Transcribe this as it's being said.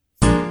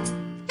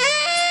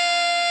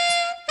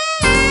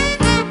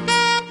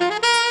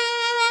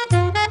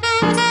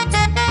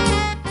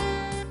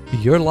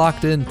You're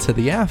locked into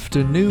the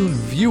afternoon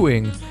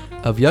viewing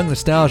of Young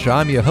Nostalgia.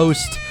 I'm your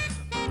host,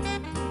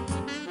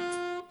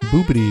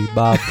 Boobity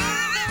Bob.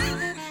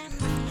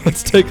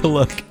 Let's take a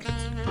look.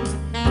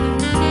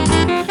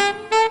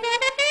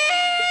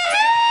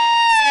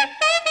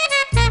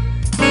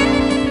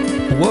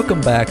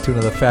 Welcome back to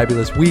another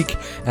fabulous week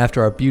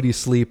after our beauty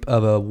sleep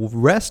of a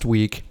rest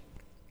week.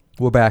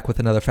 We're back with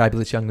another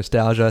fabulous Young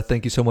Nostalgia.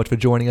 Thank you so much for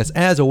joining us.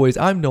 As always,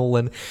 I'm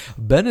Nolan.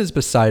 Ben is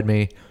beside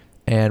me,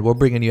 and we're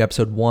bringing you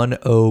episode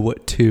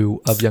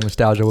 102 of Young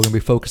Nostalgia. We're going to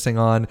be focusing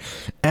on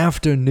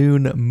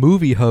afternoon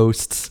movie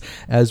hosts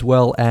as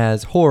well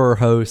as horror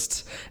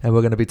hosts, and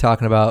we're going to be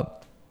talking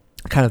about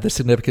kind of the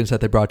significance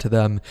that they brought to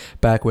them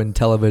back when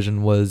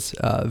television was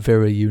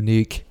very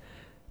unique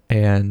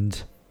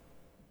and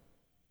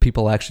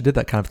people actually did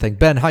that kind of thing.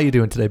 Ben, how you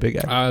doing today,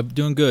 big guy?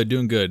 Doing good.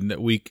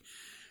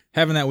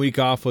 Having that week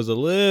off was a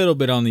little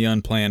bit on the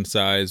unplanned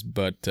size,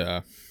 but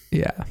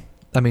yeah.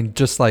 I mean,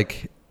 just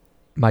like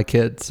my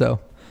kid, so.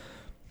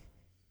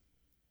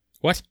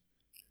 What?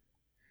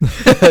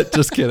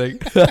 Just kidding.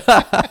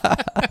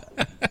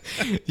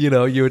 You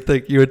know, you would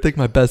think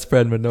my best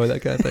friend would know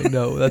that kind of thing.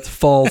 No, that's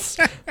false.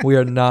 We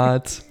are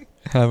not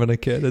having a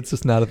kid. It's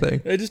just not a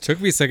thing. It just took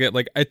me a second.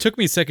 Like, it took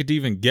me a second to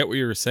even get what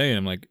you were saying.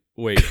 I'm like,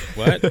 wait,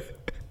 what?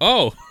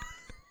 Oh.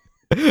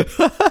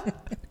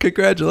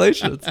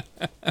 Congratulations.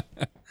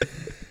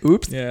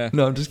 Oops. Yeah.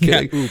 No, I'm just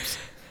kidding. Yeah, oops.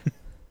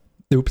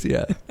 Oops,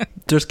 yeah.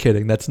 Just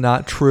kidding. That's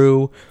not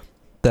true.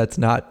 That's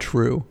not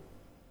true.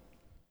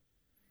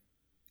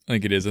 I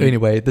think it is.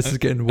 Anyway, this is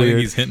getting weird. I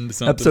think he's hinting to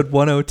something. Episode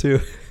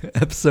 102.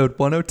 Episode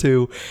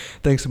 102.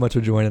 Thanks so much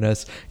for joining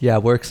us. Yeah,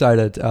 we're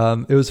excited.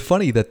 It was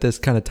funny that this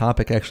kind of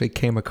topic actually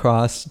came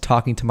across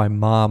talking to my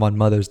mom on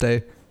Mother's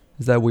Day.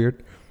 Is that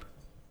weird?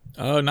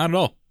 Not at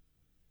all.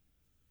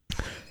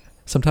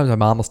 Sometimes my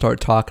mom will start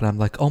talking. I'm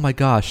like, oh my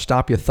gosh,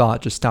 stop your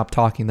thought. Just stop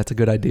talking. That's a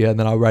good idea. And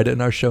then I'll write it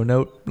in our show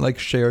note, like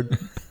shared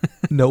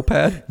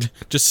notepad.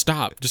 Just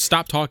stop. Just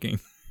stop talking.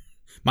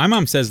 My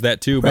mom says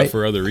that too, right? But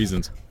for other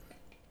reasons.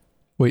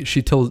 Wait,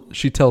 she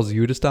tells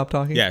you to stop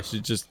talking? Yeah,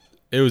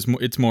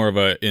 it's more of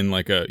a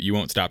you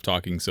won't stop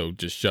talking, so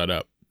just shut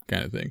up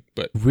kind of thing.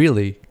 But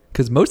really?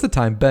 Because most of the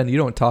time, Ben, you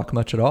don't talk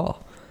much at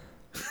all.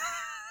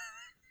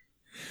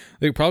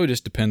 It probably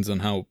just depends on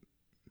how.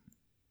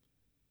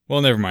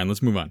 Well, never mind.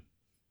 Let's move on.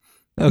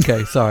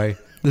 Okay, sorry.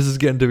 This is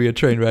getting to be a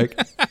train wreck.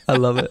 I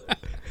love it.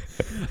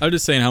 I'm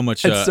just saying how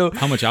much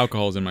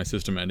alcohol is in my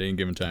system at any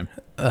given time.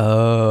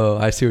 Oh,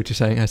 I see what you're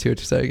saying.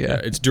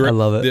 Yeah, it's direct. I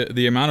love it.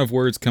 The amount of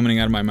words coming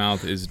out of my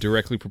mouth is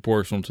directly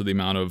proportional to the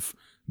amount of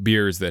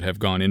beers that have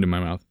gone into my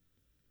mouth.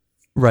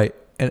 Right,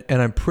 and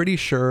I'm pretty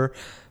sure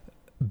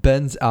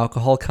Ben's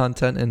alcohol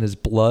content in his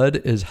blood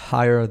is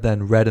higher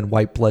than red and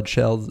white blood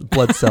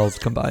cells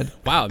combined.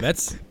 Wow,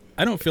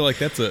 I don't feel like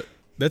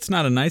that's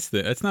not a nice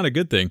thing. That's not a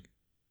good thing.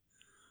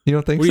 You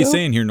don't think so? What are you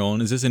saying here,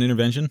 Nolan? Is this an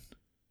intervention?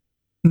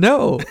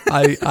 No,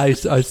 I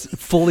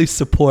fully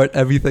support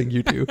everything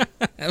you do.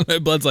 My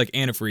blood's like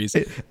antifreeze.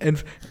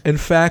 In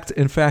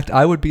fact,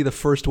 I would be the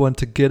first one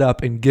to get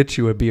up and get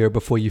you a beer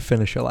before you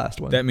finish your last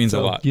one. That means a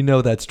lot. You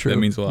know that's true. That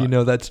means a lot. You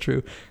know that's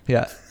true.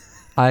 Yeah.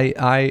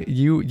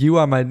 You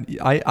are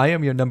I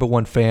am your number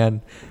one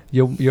fan.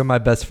 You're my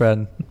best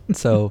friend.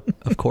 So,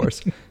 of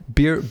course,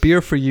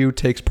 beer for you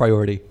takes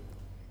priority.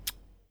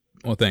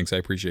 Well, thanks. I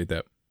appreciate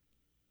that.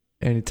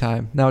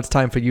 Anytime. Now it's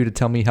time for you to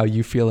tell me how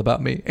you feel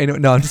about me.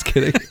 No, I'm just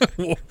kidding.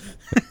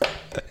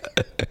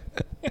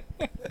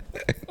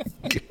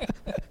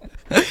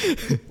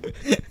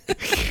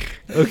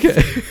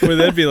 Okay. Would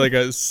that be like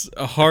a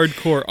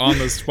hardcore on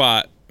the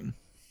spot?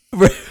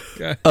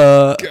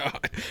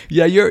 God.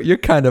 Yeah, you're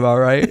kind of all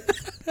right.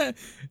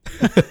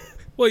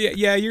 Well,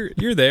 yeah,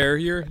 you're there.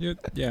 You're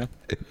yeah.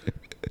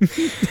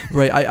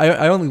 Right.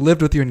 I only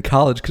lived with you in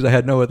college because I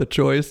had no other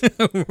choice.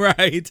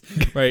 Right.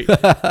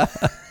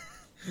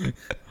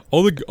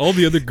 All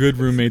the other good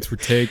roommates were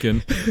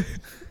taken.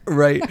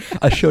 Right.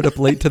 I showed up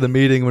late to the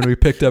meeting when we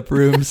picked up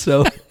rooms,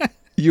 so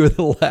you were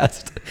the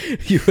last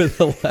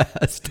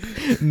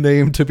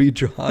name to be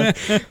drawn.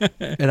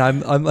 And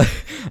I'm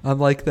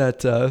like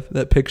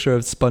that picture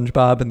of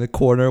SpongeBob in the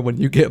corner when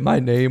you get my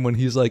name when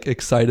he's like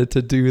excited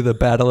to do the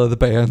Battle of the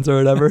Bands or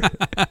whatever.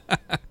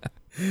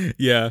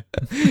 Yeah.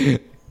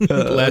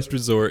 Last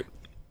resort.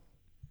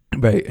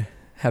 Right.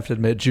 Have to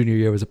admit, junior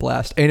year was a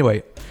blast.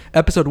 Anyway,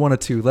 episode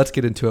 102, let's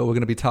get into it. We're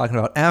going to be talking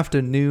about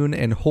afternoon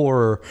and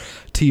horror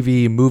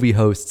TV movie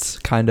hosts,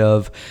 kind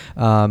of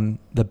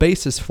the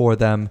basis for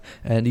them.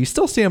 And you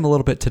still see them a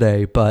little bit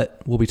today,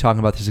 but we'll be talking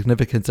about the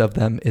significance of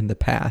them in the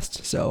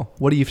past. So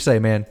what do you say,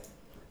 man?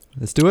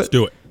 Let's do it? Let's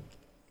do it.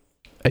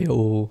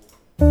 Ayo.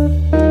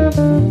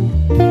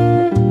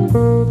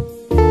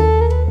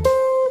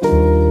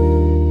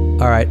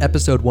 All right,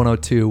 episode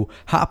 102,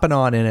 hopping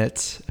on in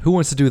it. Who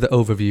wants to do the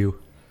overview?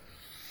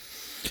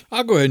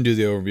 I'll go ahead and do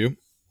the overview.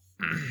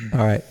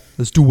 All right,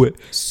 let's do it.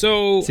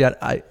 So, see,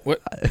 I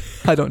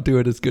don't do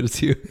it as good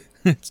as you.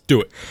 Let's do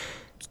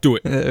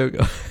it. There we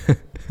go.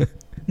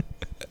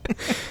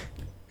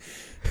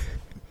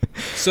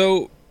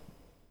 So,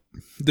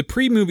 the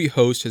pre-movie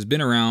host has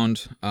been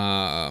around.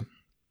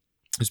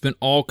 There's been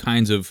all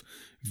kinds of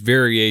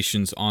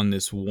variations on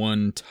this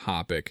one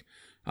topic.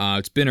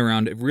 It's been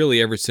around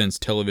really ever since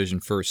television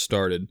first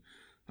started.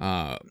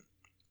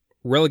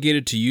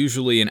 Relegated to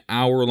usually an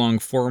hour-long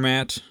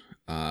format,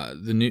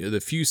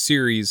 the few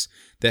series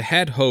that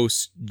had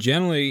hosts,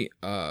 generally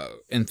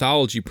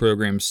anthology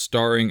programs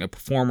starring a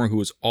performer who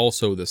was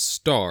also the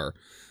star,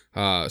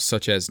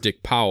 such as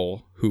Dick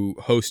Powell, who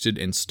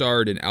hosted and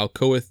starred in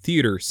Alcoa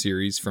Theater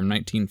series from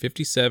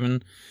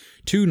 1957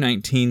 to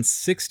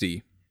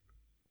 1960.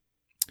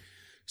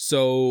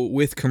 So,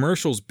 with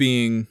commercials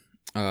being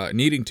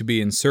needing to be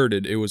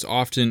inserted, it was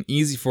often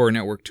easy for a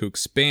network to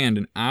expand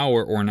an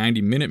hour or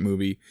 90-minute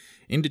movie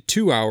into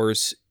 2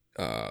 hours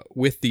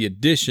with the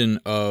addition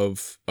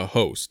of a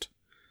host.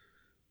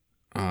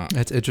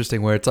 That's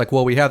interesting, where it's like,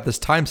 well, we have this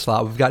time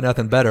slot, we've got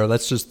nothing better,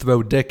 let's just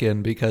throw Dick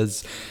in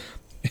because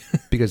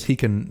he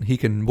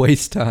can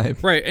waste time.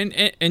 Right,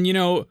 and you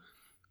know,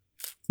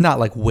 not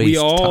like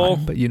waste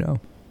time, but you know,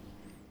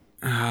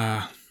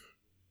 I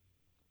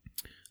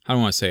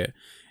don't want to say it.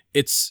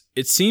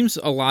 It seems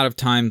a lot of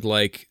times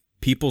like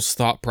people's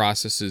thought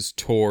processes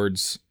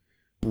towards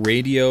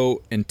radio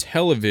and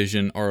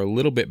television are a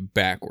little bit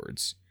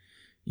backwards.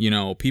 You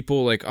know,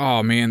 people like,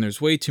 oh man, there's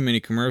way too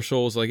many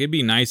commercials. Like, it'd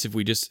be nice if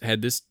we just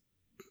had this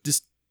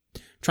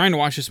trying to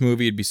watch this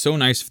movie. It'd be so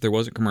nice if there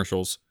wasn't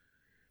commercials.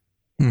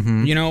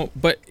 Mm-hmm. You know,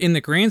 but in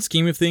the grand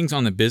scheme of things,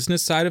 on the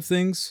business side of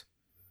things,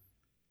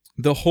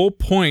 the whole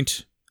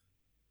point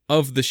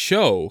of the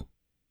show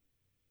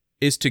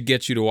is to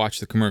get you to watch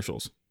the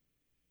commercials.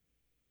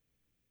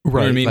 Right, you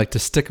know what I mean? Like to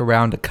stick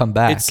around to come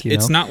back.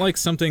 It's not like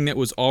something that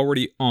was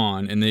already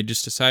on and they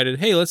just decided,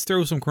 hey, let's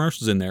throw some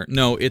commercials in there.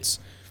 No, it's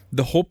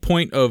the whole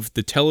point of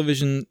the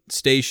television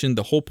station,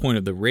 the whole point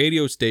of the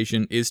radio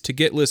station is to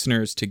get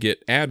listeners to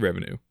get ad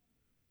revenue.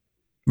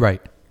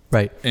 Right.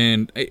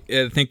 And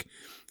I think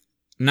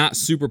not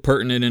super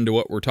pertinent into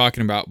what we're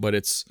talking about, but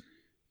it's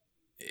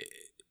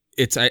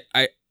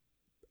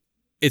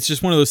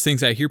just one of those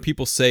things I hear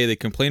people say. They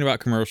complain about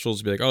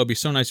commercials, be like, "Oh, it'd be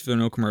so nice if there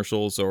were no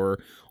commercials," or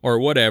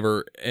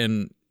whatever.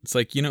 And it's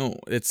like, you know,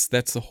 that's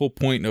the whole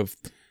point of.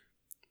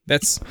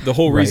 That's the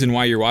whole reason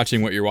why you're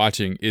watching what you're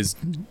watching is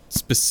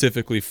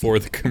specifically for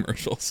the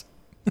commercials.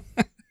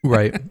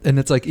 Right, and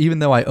it's like, even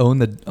though I own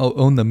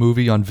the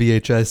movie on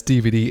VHS,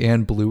 DVD,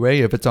 and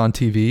Blu-ray, if it's on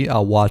TV,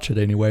 I'll watch it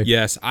anyway.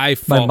 Yes,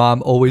 my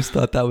mom always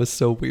thought that was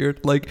so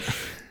weird. Like,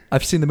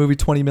 I've seen the movie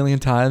 20 million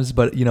times,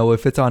 but you know,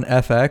 if it's on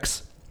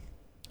FX,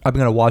 I'm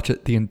going to watch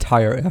it the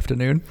entire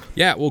afternoon.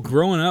 Yeah, well,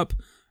 growing up,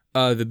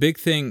 the big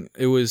thing,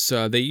 it was,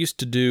 they used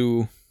to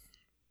do,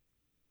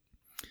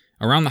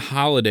 around the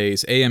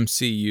holidays,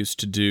 AMC used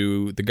to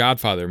do the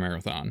Godfather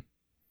marathon.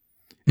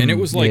 And it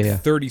was like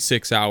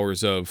 36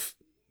 hours of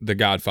The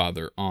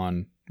Godfather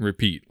on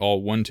repeat,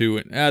 all 1, 2,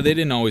 and they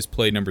didn't always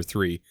play number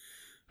 3,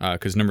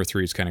 because number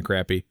 3 is kind of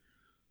crappy.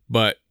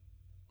 But,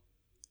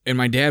 and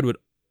my dad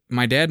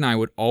and I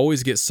would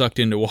always get sucked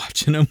into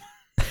watching them.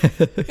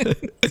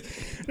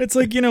 It's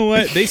like, you know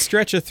what? They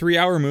stretch a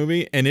 3-hour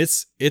movie, and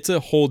it's a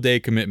whole day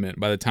commitment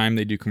by the time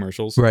they do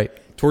commercials. Right.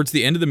 Towards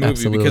the end of the movie,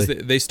 Absolutely.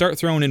 because they start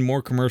throwing in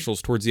more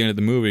commercials towards the end of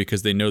the movie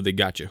because they know they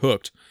got you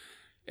hooked.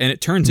 And it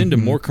turns into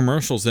more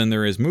commercials than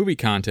there is movie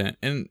content.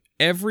 And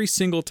every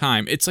single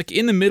time, it's like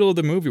in the middle of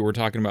the movie we're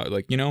talking about,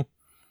 like, you know,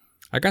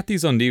 I got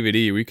these on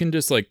DVD. We can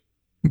just like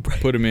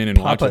put them in and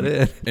watch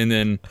them. And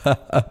then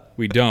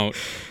we don't.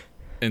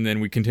 And then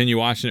we continue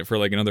watching it for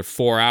like another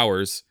 4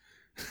 hours.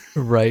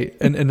 Right.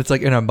 And it's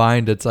like in our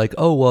mind, it's like,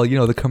 oh, well, you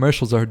know, the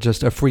commercials are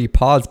just a free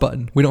pause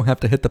button. We don't have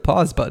to hit the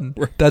pause button.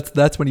 Right.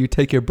 That's when you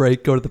take your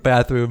break, go to the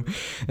bathroom,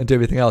 and do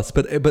everything else.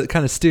 But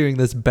kind of steering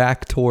this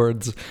back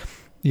towards,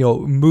 you know,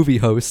 movie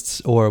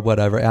hosts or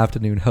whatever,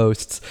 afternoon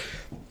hosts.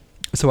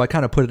 So I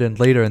kind of put it in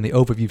later in the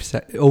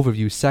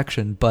overview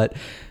section. But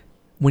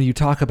when you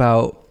talk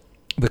about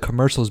the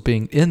commercials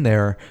being in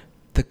there,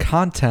 the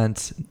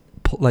content,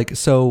 like,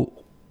 so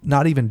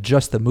not even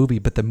just the movie,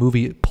 but the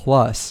movie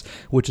plus,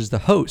 which is the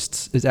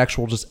hosts, is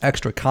actual just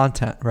extra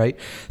content, right?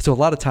 So a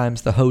lot of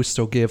times the hosts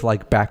will give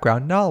like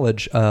background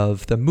knowledge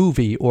of the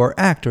movie or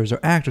actors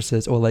or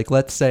actresses, or like,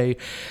 let's say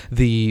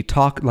the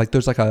talk, like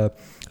there's like a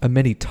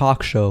mini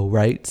talk show,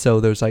 right? So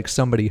there's like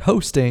somebody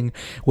hosting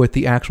with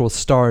the actual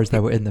stars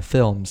that were in the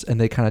films, and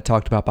they kind of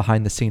talked about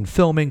behind the scene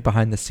filming,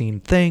 behind the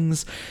scene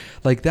things.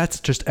 Like, that's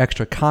just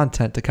extra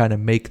content to kind of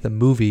make the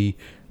movie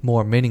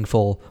more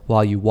meaningful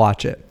while you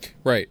watch it.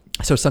 Right.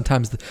 So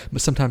sometimes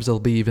there'll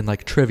be even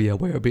like trivia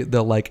where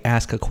they'll like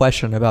ask a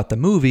question about the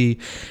movie,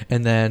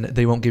 and then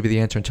they won't give you the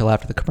answer until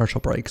after the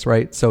commercial breaks,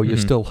 right? So you're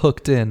still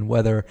hooked in,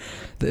 whether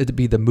it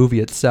be the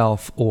movie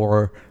itself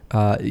or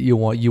you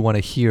want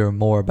to hear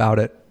more about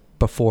it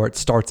before it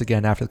starts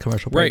again after the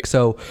commercial break. Right.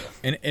 So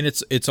and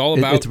it's all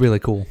about, it's really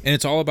cool, and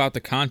it's all about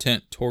the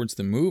content towards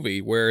the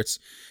movie, where it's,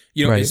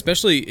 you know, right.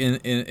 Especially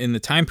in the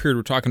time period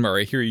we're talking about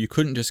right here, you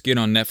couldn't just get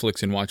on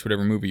Netflix and watch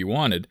whatever movie you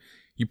wanted.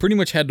 You pretty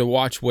much had to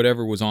watch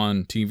whatever was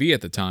on TV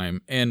at the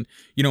time. And,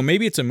 you know,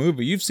 maybe it's a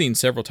movie you've seen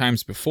several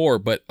times before,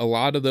 but a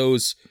lot of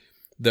those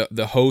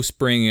the host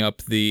bringing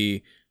up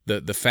the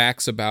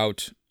facts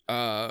about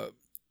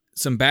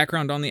some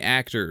background on the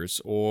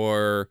actors,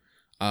 or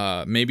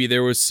maybe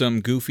there was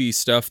some goofy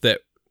stuff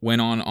that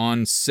went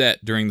on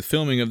set during the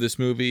filming of this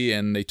movie,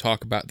 and they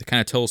kind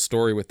of tell a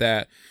story with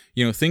that.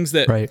 Things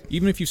that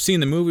even if you've seen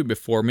the movie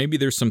before, maybe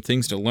there's some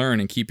things to learn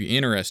and keep you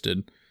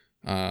interested,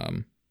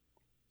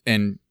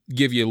 and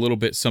give you a little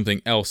bit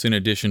something else in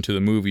addition to the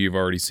movie you've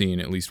already seen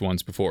at least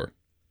once before.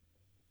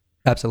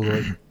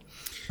 Absolutely.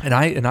 And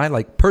I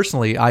like,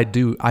 personally, I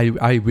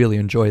really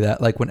enjoy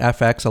that. Like when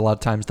FX, a lot of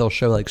times they'll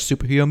show like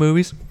superhero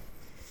movies.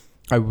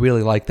 I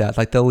really like that.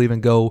 Like they'll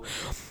even go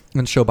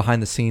and show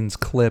behind the scenes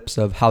clips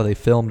of how they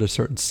filmed a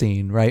certain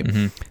scene, right?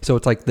 Mm-hmm. So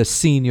it's like the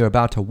scene you're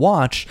about to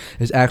watch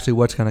is actually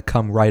what's going to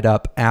come right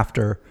up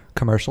after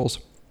commercials.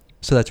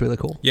 So that's really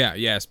cool. Yeah,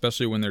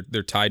 especially when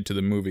they're tied to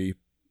the movie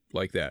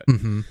like that.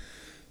 Mm-hmm.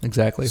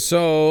 Exactly.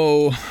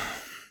 So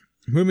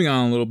moving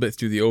on a little bit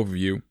through the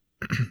overview.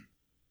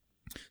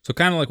 So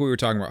kind of like we were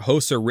talking about,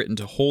 hosts are written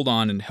to hold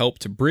on and help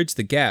to bridge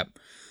the gap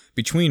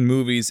between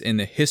movies and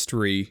the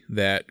history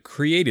that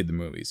created the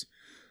movies.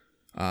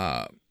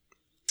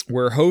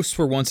 Where hosts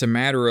were once a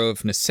matter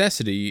of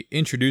necessity,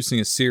 introducing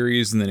a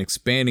series and then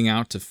expanding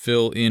out to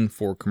fill in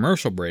for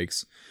commercial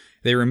breaks,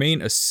 they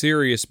remain a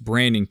serious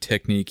branding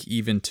technique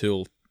even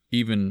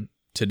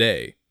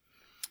today.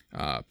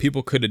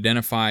 People could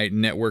identify a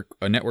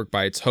network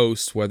by its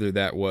hosts, whether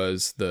that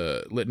was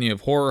the litany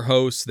of horror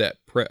hosts that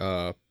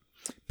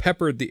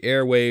peppered the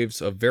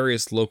airwaves of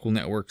various local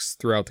networks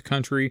throughout the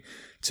country,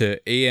 to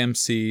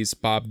AMC's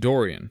Bob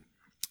Dorian.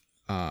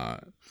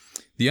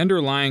 The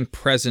underlying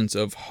presence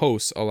of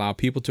hosts allow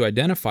people to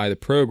identify the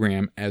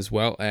program as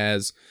well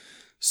as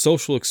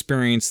social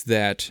experience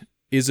that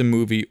is a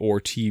movie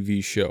or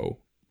TV show.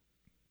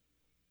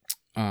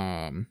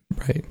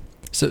 Right.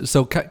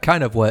 So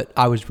kind of what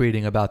I was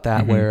reading about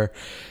that, mm-hmm. where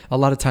a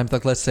lot of times,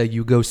 like let's say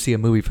you go see a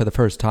movie for the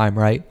first time,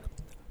 right?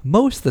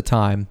 Most of the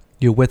time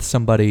you're with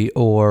somebody,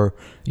 or,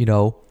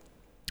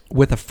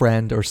 with a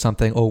friend or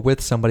something, or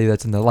with somebody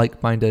that's in the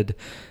like-minded,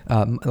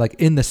 like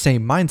in the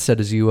same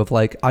mindset as you, of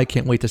like, I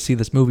can't wait to see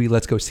this movie,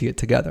 let's go see it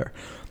together.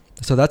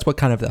 So that's what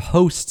kind of the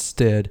hosts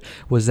did,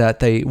 was that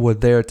they were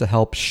there to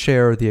help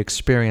share the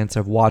experience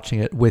of watching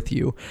it with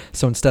you.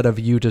 So instead of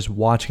you just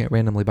watching it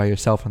randomly by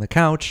yourself on the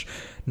couch,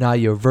 now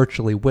you're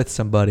virtually with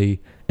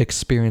somebody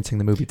experiencing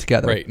the movie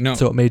together. Right. No.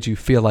 So it made you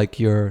feel like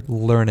you're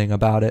learning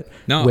about it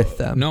with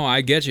them. No,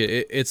 I get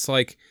you. It's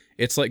like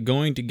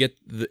going to get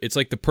it's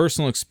like the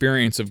personal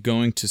experience of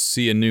going to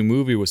see a new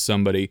movie with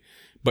somebody.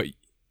 But,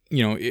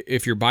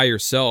 if you're by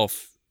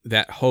yourself,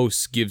 that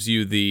host gives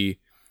you the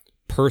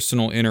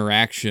personal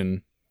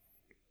interaction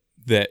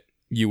that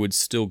you would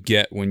still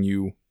get when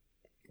you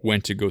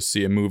went to go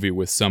see a movie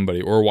with somebody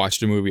or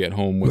watched a movie at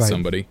home with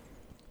somebody.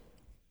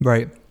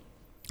 Right.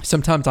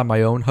 Sometimes I'm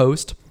my own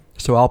host,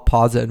 so I'll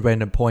pause it at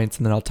random points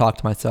and then I'll talk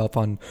to myself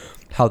on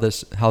how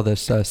this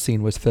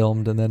scene was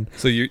filmed, and then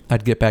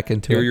I'd get back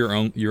into it.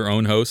 You're your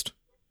own host?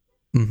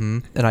 Mm-hmm.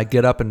 And I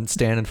get up and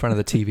stand in front of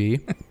the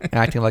TV,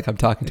 acting like I'm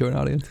talking to an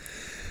audience.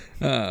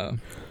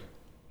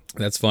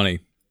 That's funny.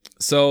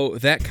 So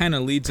that kind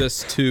of leads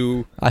us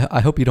to... I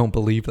hope you don't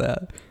believe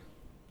that.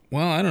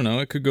 Well, I don't know.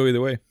 It could go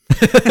either way.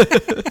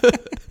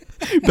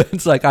 But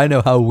it's like, I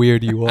know how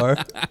weird you are.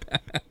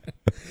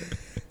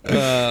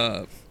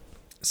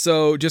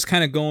 So just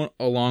kind of going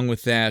along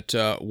with that,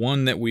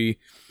 one that we,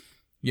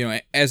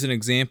 as an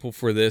example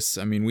for this,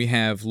 I mean, we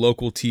have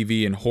local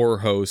TV and horror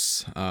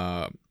hosts,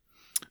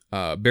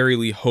 Barry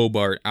Lee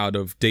Hobart out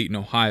of Dayton,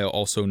 Ohio,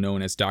 also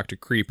known as Dr.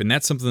 Creep. And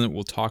that's something that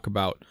we'll talk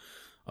about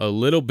a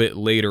little bit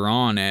later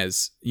on,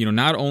 as,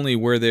 not only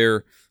where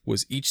there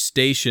was each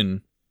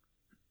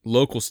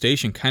local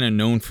station kind of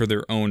known for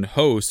their own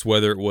host,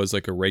 whether it was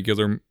like a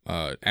regular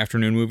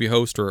afternoon movie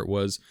host or it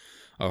was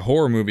a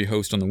horror movie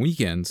host on the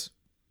weekends.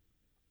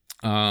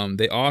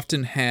 They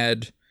often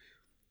had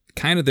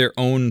kind of their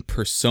own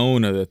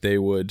persona that they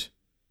would,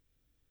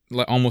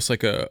 almost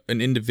like an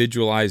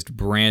individualized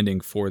branding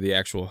for the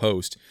actual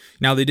host.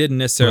 Now, they didn't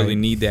necessarily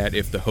need that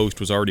if the host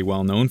was already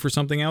well known for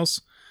something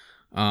else.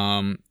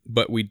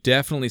 But we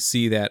definitely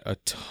see that a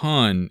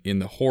ton in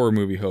the horror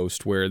movie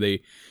host, where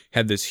they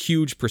had this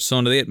huge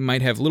persona. They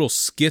might have little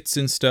skits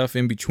and stuff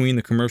in between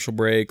the commercial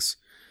breaks,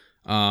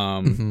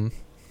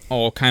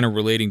 all kind of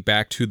relating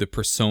back to the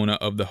persona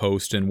of the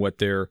host and what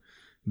their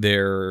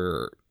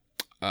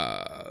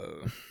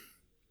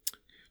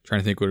trying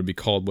to think what it'd be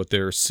called, what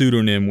their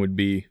pseudonym would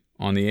be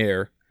on the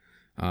air.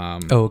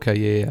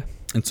 Yeah.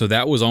 And so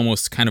that was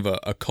almost kind of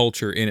a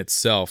culture in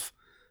itself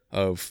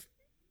of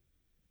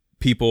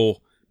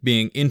people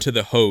being into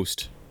the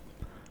host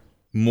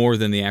more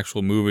than the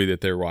actual movie that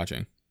they're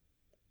watching.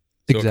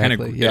 So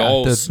exactly. It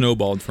all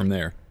snowballed from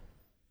there.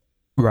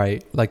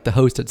 Right. Like the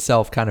host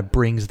itself kind of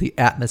brings the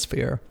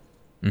atmosphere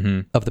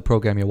of the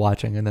program you're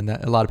watching, and then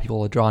a lot of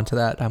people are drawn to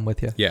that. I'm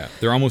with you. Yeah,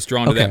 they're almost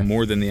drawn to that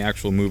more than the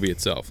actual movie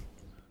itself.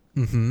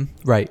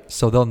 Right.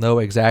 So they'll know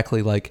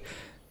exactly, like,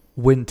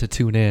 when to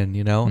tune in,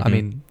 you know? I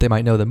mean, they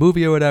might know the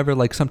movie or whatever.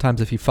 Like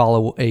sometimes if you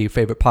follow a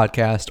favorite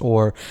podcast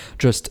or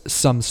just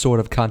some sort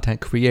of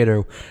content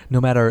creator, no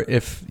matter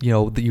if, you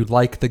know, you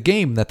like the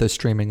game that they're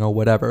streaming or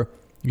whatever,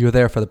 you're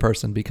there for the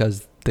person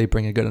because they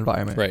bring a good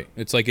environment. Right.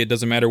 It's like it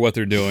doesn't matter what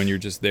they're doing. You're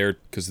just there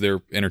because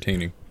they're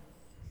entertaining.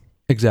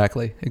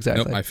 Exactly.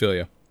 Nope, I feel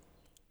you.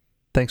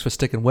 Thanks for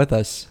sticking with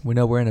us. We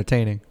know we're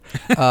entertaining.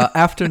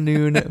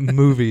 Afternoon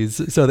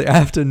movies. So the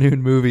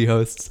afternoon movie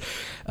hosts.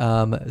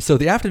 So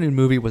the afternoon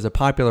movie was a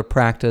popular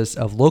practice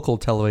of local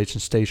television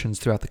stations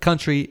throughout the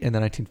country in the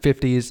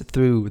 1950s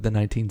through the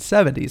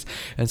 1970s.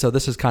 And so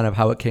this is kind of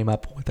how it came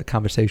up with a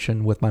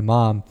conversation with my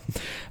mom.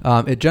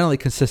 It generally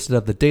consisted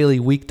of the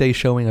daily weekday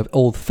showing of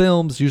old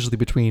films, usually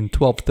between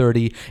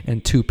 12:30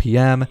 and 2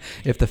 p.m.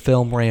 If the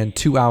film ran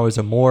 2 hours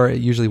or more, it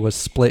usually was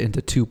split into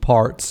two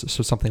parts.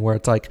 So something where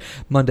it's like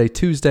Monday,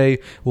 Tuesday,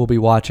 we'll be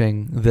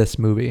watching this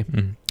movie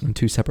in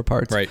two separate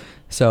parts. Right.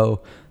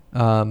 So,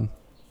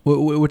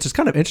 which is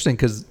kind of interesting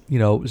because, you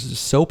know,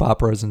 soap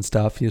operas and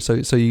stuff. So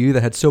you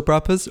either had soap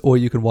operas or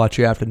you can watch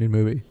your afternoon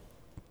movie.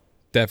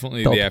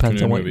 Definitely the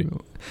afternoon movie.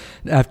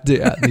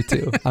 Yeah, me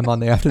too. I'm on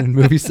the afternoon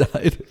movie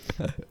side.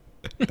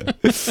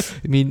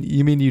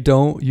 You mean you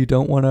don't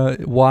want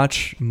to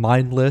watch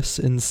Mindless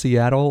in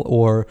Seattle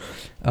or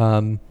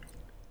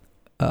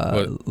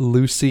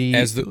Lucy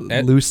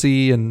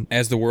and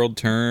As the World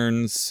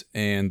Turns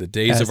and the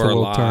Days of Our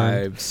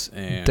Lives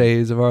and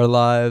Days of Our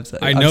Lives.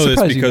 I know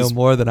this because you know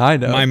more than I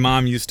know. My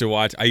mom used to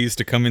watch. I used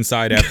to come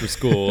inside after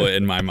school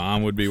and my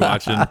mom would be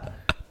watching.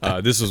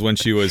 This was when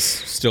she was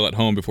still at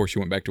home before she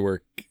went back to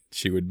work.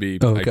 She would be.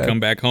 Okay. I'd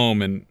come back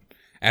home and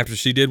after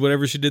she did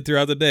whatever she did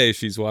throughout the day,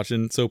 she's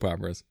watching soap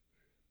operas.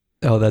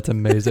 Oh, that's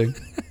amazing.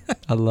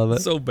 I love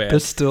it. So bad. They're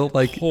still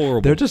like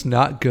horrible. They're just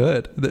not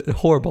good.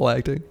 Horrible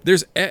acting.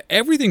 There's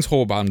everything's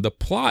horrible about them. The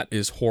plot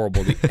is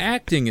horrible. The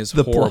acting is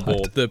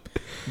horrible. Plot.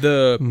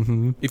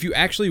 If you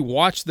actually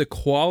watch the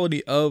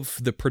quality of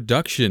the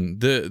production,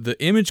 the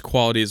image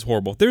quality is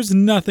horrible. There's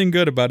nothing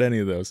good about any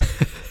of those.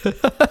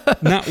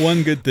 Not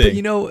one good thing. But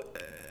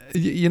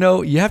you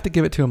know, you have to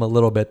give it to them a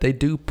little bit. They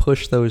do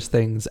push those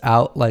things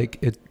out like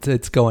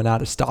it's going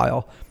out of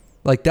style.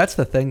 Like, that's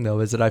the thing, though,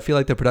 is that I feel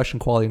like the production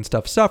quality and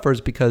stuff suffers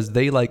because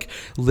they, like,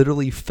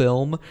 literally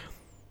film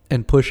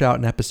and push out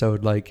an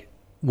episode, like,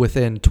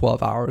 within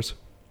 12 hours,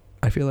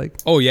 I feel like.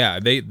 Oh, yeah.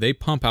 They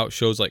pump out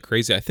shows like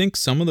crazy. I think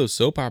some of those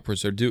soap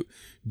operas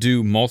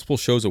do multiple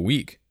shows a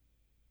week.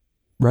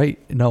 Right.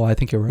 No, I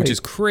think you're right. Which is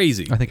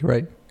crazy. I think you're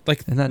right.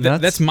 Like,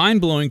 that's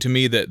mind-blowing to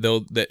me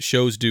that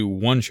shows do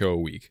one show a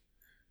week.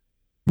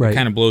 Right. It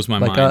kind of blows my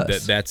like mind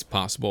us. that's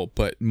possible,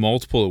 but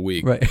multiple a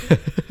week. Right.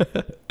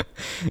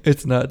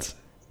 It's nuts.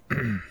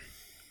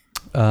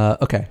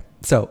 Okay.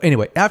 So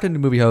anyway, afternoon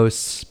movie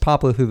hosts,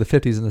 popular through the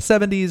 50s and the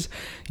 70s,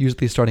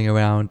 usually starting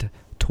around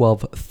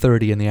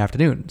 12:30 in the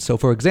afternoon. So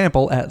for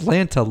example,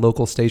 Atlanta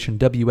local station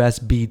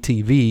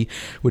WSB-TV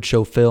would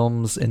show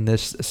films in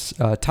this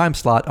time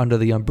slot under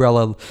the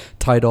umbrella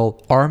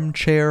title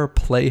Armchair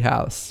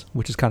Playhouse,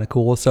 which is kind of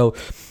cool. So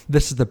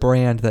this is the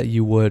brand that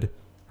you would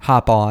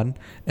hop on,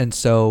 and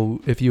so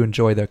if you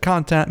enjoy their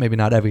content, maybe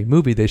not every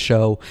movie they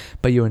show,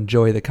 but you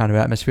enjoy the kind of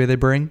atmosphere they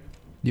bring,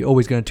 you're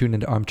always going to tune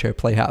into Armchair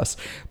Playhouse.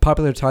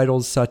 Popular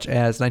titles such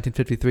as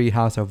 1953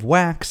 House of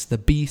Wax, The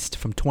Beast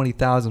from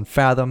 20,000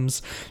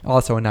 Fathoms,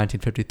 also in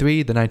 1953,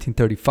 the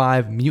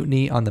 1935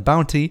 Mutiny on the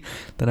Bounty,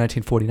 the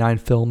 1949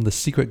 film The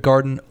Secret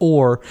Garden,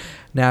 or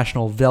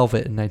National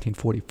Velvet in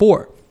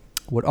 1944.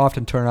 Would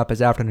often turn up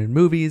as afternoon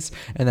movies,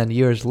 and then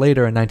years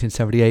later in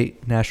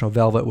 1978, National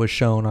Velvet was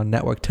shown on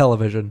network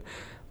television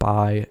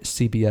by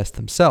CBS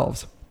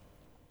themselves.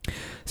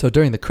 So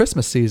during the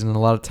Christmas season, a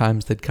lot of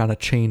times they'd kind of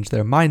change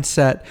their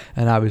mindset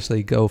and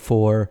obviously go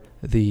for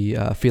the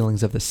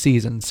feelings of the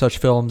season. Such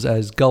films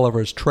as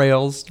Gulliver's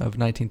Trails of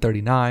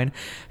 1939,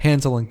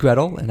 Hansel and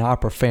Gretel, an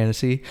opera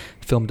fantasy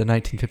filmed in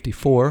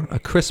 1954, A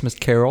Christmas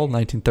Carol,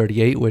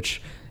 1938,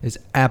 which is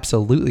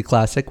absolutely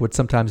classic, would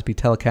sometimes be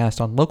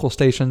telecast on local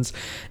stations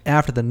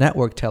after the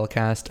network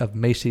telecast of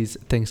Macy's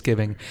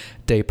Thanksgiving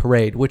Day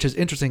Parade, which is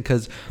interesting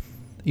because,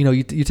 you know,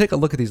 you take a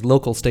look at these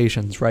local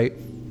stations, right?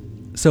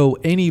 So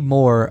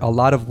anymore, a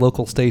lot of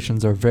local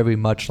stations are very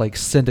much like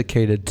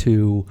syndicated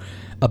to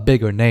a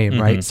bigger name,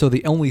 right? So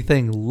the only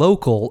thing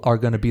local are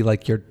going to be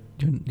like your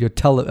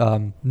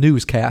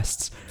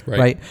newscasts,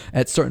 right,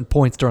 at certain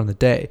points during the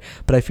day.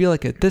 But I feel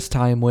like at this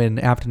time, when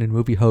afternoon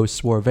movie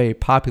hosts were a very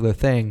popular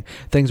thing,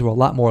 things were a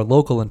lot more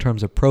local in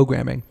terms of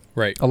programming.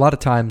 Right. A lot of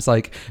times,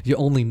 like, your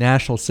only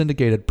national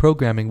syndicated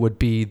programming would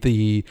be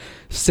the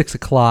 6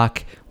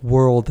 o'clock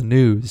world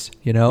news,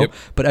 you know? Yep.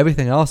 But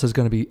everything else is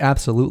going to be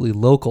absolutely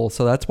local.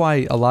 So that's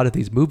why a lot of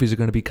these movies are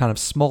going to be kind of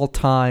small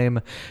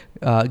time,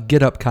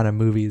 get up kind of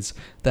movies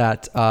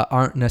that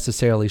aren't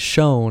necessarily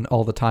shown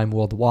all the time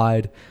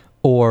worldwide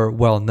or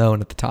well known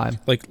at the time.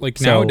 Like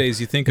so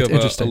nowadays, you think of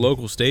a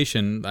local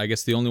station. I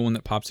guess the only one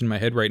that pops in my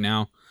head right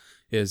now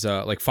is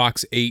like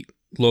Fox 8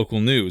 local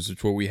news, which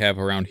is what we have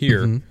around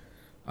here.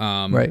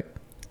 Right.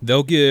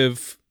 They'll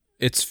give,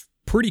 it's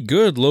pretty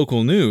good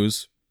local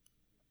news,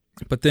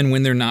 But then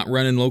when they're not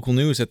running local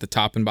news at the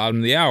top and bottom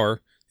of the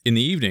hour in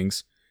the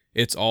evenings,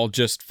 it's all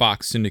just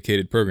Fox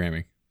syndicated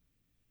programming.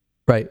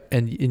 Right,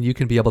 and you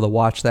can be able to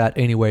watch that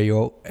anywhere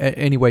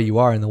you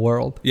are in the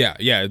world. Yeah,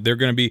 they're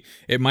going to be.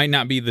 It might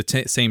not be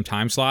the same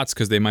time slots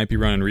because they might be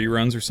running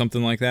reruns or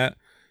something like that.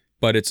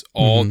 But it's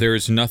all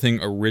there's nothing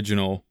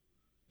original,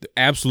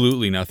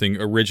 absolutely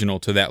nothing original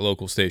to that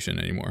local station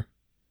anymore.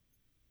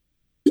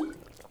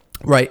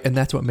 Right, and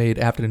that's what made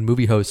afternoon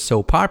movie hosts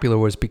so popular,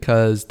 was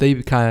because they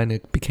kind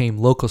of became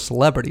local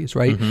celebrities,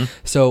 right?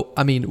 So,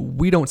 I mean,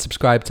 we don't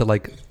subscribe to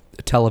like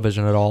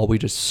television at all. We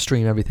just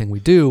stream everything we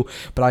do.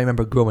 But I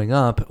remember growing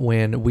up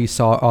when we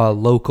saw our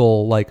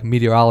local like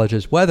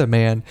meteorologist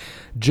weatherman,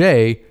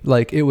 Jay,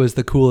 like it was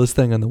the coolest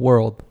thing in the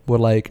world. We're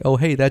like, oh,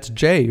 hey, that's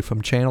Jay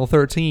from Channel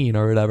 13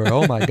 or whatever.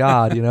 Oh my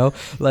God, you know,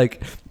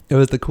 like it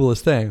was the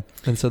coolest thing.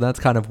 And so that's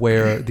kind of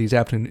where these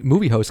afternoon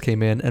movie hosts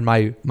came in. And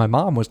my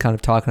mom was kind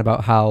of talking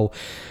about how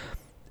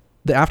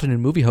the afternoon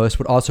movie host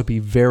would also be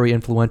very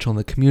influential in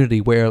the community,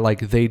 where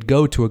like they'd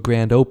go to a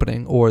grand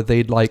opening or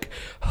they'd like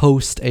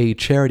host a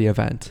charity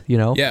event, you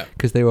know? Yeah.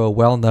 Because they were a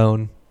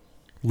well-known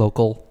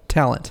local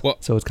talent. Well,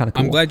 so it's kind of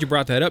cool. I'm glad you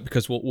brought that up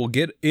because we'll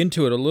get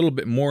into it a little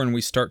bit more when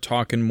we start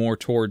talking more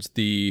towards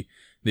the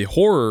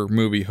horror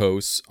movie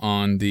hosts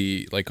on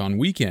on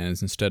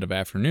weekends instead of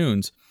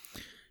afternoons.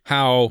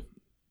 How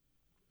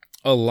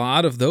a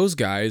lot of those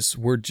guys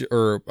were,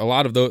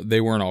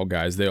 they weren't all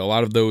guys. A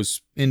lot of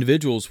those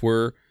individuals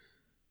were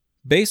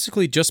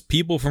basically just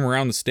people from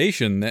around the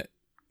station that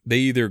they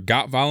either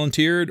got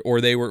volunteered or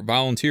they were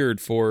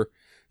volunteered for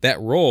that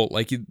role.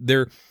 Like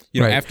they're,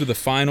 right. After the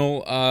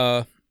final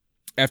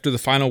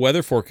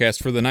weather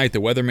forecast for the night, the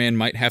weatherman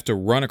might have to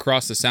run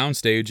across the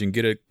soundstage and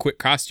get a quick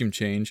costume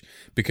change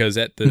because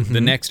at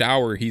the next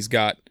hour he's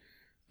got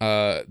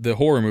the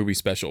horror movie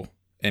special.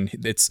 And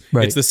it's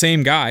the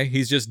same guy.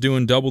 He's just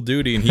doing double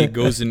duty, and he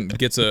goes and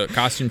gets a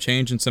costume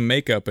change and some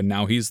makeup, and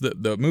now he's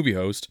the movie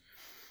host.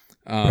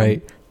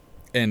 Right.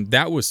 And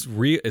that was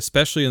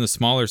especially in the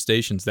smaller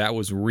stations, that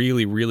was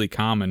really, really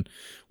common,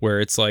 where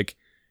it's like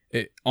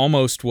it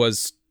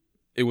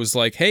was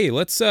like, hey,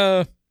 let's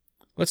start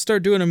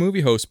doing a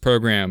movie host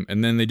program,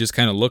 and then they just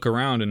kind of look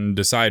around and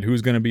decide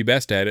who's going to be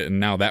best at it, and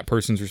now that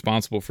person's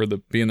responsible for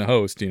being the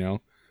host, you know.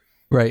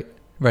 Right.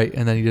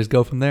 And then you just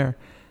go from there.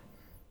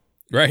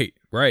 Right,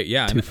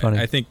 yeah. Too funny.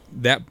 I think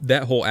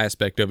that whole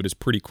aspect of it is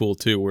pretty cool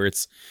too, where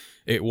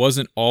it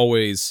wasn't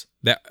always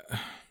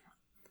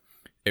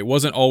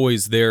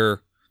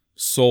their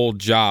sole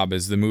job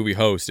as the movie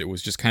host. It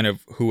was just kind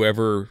of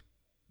whoever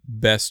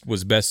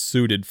was best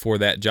suited for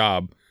that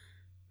job.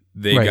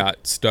 They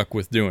got stuck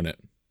with doing it.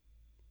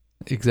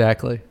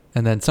 Exactly.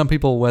 And then some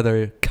people,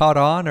 whether caught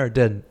on or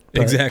didn't.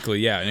 Exactly,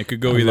 yeah. And it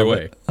could go either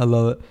way. I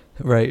love it.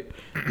 Right.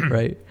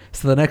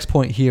 So the next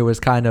point here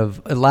was kind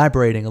of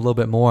elaborating a little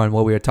bit more on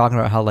what we were talking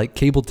about, how like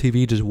cable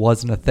TV just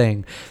wasn't a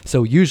thing.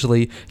 So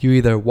usually you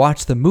either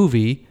watch the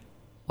movie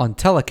on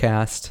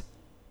telecast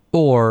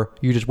or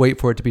you just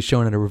wait for it to be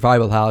shown in a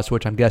revival house,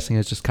 which I'm guessing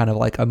is just kind of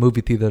like a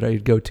movie theater that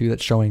you'd go to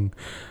that's showing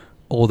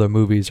older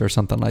movies or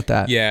something like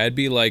that. Yeah, it'd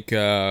be like...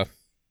 I'm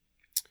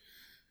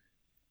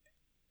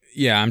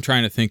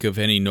trying to think of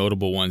any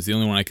notable ones. The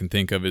only one I can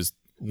think of is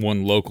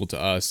one local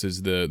to us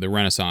is the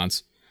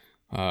Renaissance.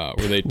 Where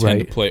they tend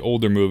to play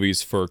older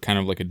movies for kind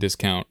of like a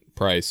discount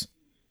price.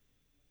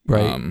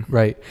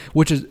 Right.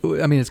 Which is,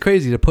 I mean, it's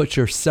crazy to put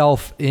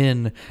yourself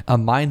in a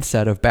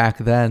mindset of back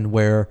then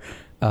where,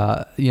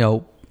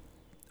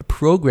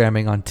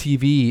 programming on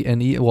TV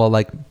and,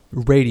 like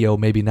radio,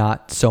 maybe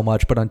not so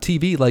much, but on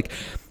TV, like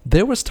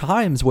there was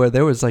times where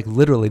there was like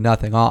literally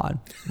nothing on.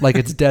 Like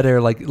it's dead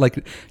air, like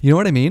you know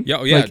what I mean? Yeah.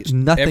 Like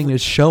nothing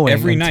is showing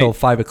every until night,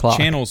 5 o'clock.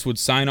 Channels would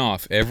sign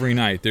off every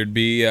night. There'd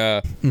be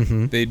I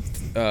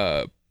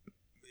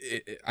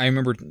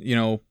remember,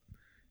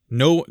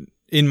 no,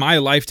 in my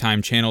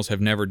lifetime, channels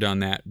have never done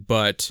that,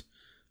 but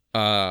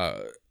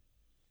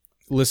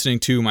listening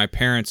to my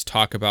parents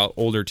talk about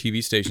older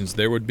TV stations,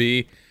 there would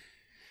be,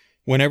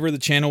 whenever the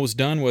channel was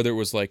done, whether it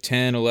was like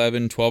 10,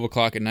 11, 12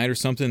 o'clock at night or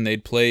something,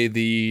 they'd play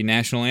the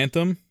national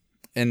anthem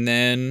and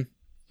then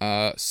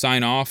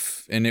sign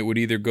off, and it would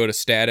either go to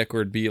static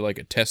or it'd be like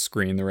a test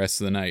screen the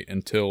rest of the night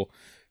until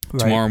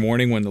tomorrow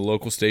morning when the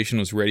local station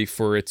was ready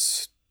for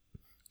its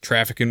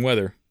traffic and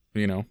weather,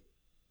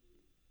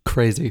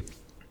 Crazy.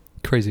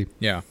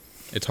 Yeah.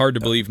 It's hard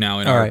to believe now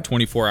in our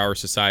 24-hour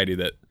society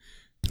that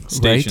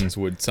stations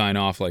would sign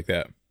off like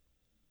that.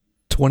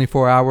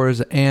 24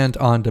 hours and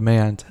on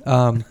demand.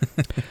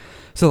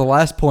 So the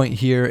last point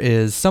here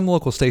is some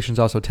local stations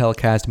also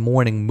telecast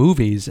morning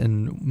movies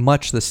in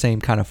much the same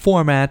kind of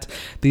format.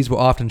 These were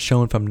often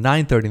shown from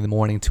 9:30 in the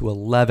morning to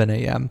 11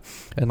 a.m.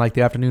 And like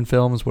the afternoon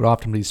films would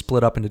often be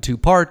split up into two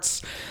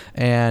parts,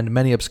 and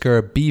many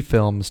obscure B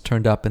films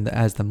turned up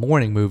as the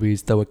morning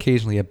movies, though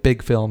occasionally a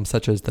big film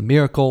such as The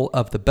Miracle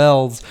of the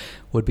Bells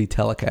would be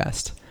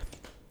telecast.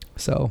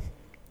 So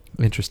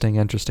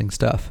interesting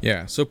stuff.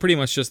 Yeah, so pretty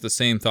much just the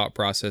same thought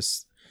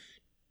process,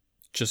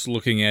 just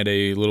looking at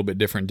a little bit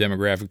different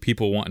demographic.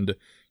 People wanting to,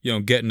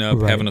 getting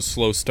up, having a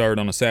slow start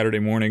on a Saturday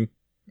morning,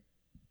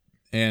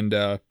 and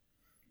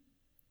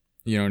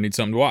need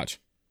something to watch.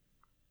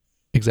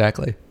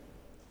 Exactly.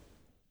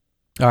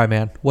 All right,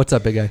 man. What's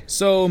up, big guy?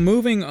 So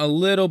moving a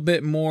little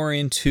bit more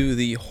into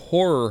the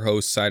horror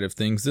host side of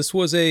things, this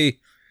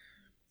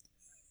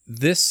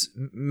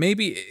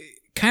maybe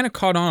kind of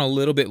caught on a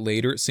little bit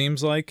later, it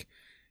seems like,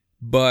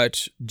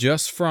 but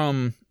just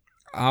from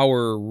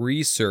our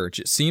research,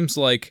 it seems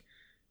like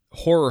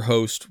horror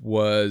host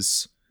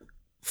was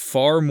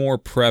far more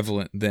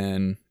prevalent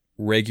than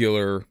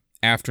regular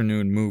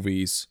afternoon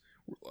movies.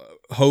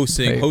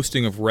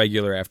 Hosting of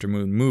regular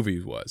afternoon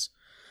movies was.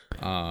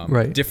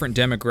 Right. Different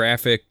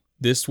demographic.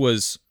 This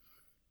was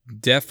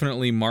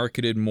definitely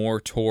marketed more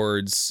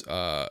towards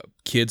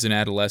kids and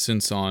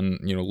adolescents on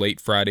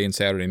late Friday and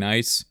Saturday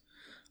nights.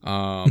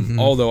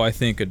 Although I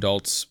think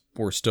adults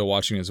were still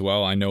watching as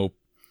well. I know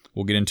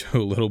we'll get into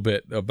a little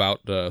bit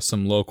about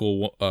some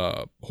local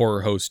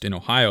horror host in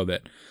Ohio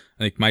that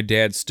I think my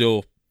dad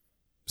still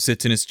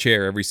sits in his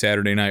chair every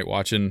Saturday night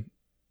watching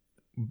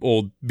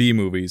old B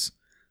movies.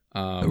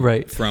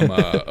 Right. From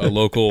a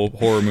local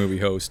horror movie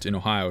host in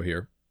Ohio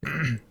here.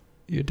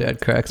 Your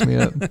dad cracks me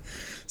up.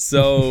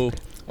 So,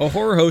 a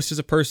horror host is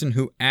a person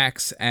who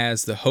acts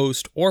as the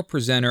host or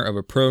presenter of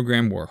a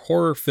program where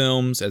horror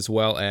films, as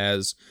well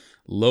as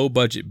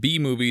low-budget B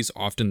movies,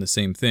 often the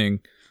same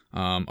thing,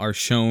 are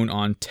shown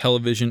on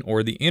television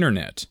or the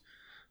internet.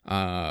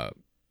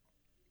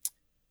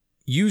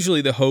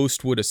 Usually, the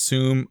host would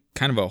assume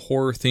kind of a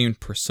horror-themed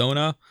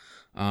persona.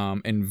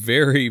 And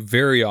very,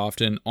 very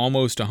often,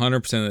 almost 100%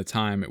 of the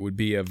time, it would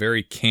be a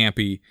very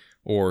campy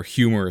or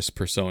humorous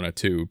persona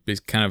too. It's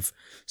kind of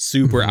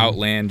super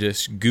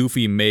outlandish,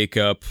 goofy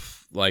makeup,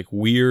 like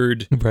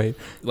weird, right,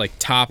 like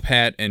top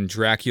hat and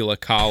Dracula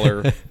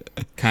collar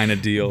kind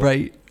of deal.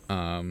 Right.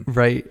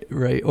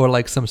 Right. Or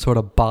like some sort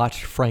of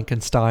botched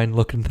Frankenstein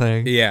looking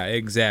thing. Yeah,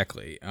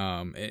 exactly.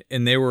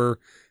 And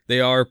they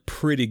are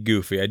pretty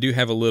goofy. I do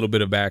have a little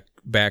bit of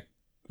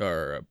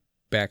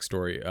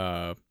backstory.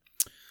 A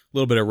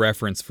little bit of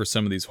reference for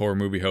some of these horror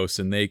movie hosts,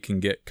 and they can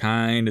get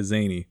kind of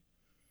zany.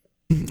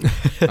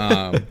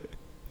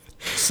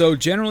 So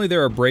generally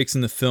there are breaks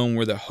in the film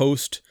where the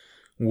host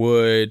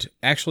would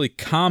actually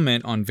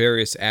comment on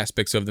various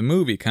aspects of the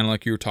movie, kind of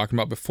like you were talking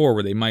about before,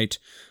 where they might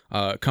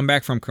come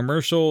back from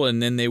commercial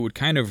and then they would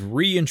kind of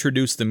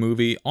reintroduce the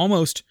movie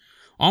almost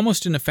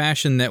in a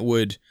fashion that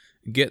would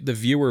get the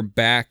viewer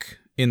back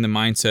in the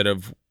mindset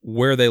of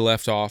where they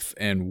left off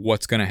and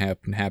what's going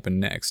to happen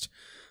next.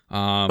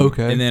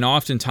 Okay. And then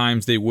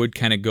oftentimes they would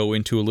kind of go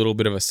into a little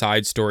bit of a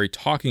side story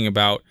talking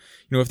about,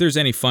 if there's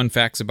any fun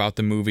facts about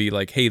the movie,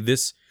 like, hey,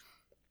 this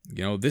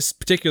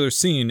particular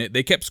scene,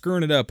 they kept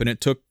screwing it up and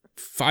it took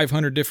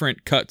 500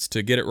 different cuts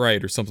to get it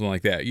right or something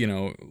like that,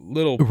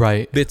 little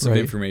bits of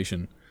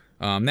information.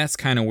 That's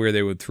kind of where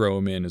they would throw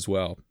them in as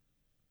well.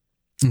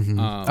 Mm-hmm.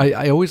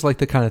 I always like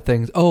the kind of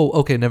things. Oh,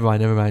 okay. Never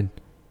mind.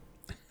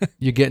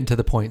 You're getting to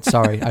the point.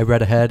 Sorry, I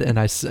read ahead, and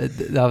I said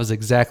that was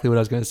exactly what I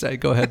was going to say.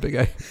 Go ahead, big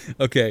guy.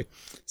 Okay,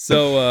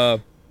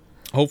 so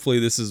hopefully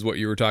this is what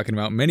you were talking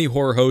about. Many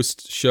horror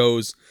host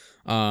shows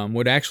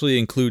would actually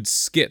include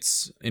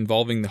skits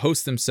involving the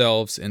hosts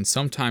themselves, and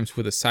sometimes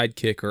with a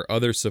sidekick or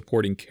other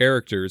supporting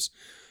characters,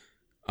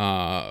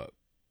 all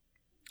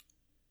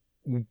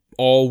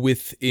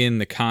within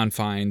the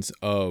confines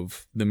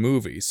of the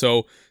movie.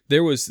 So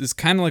there was this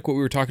kind of like what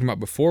we were talking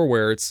about before,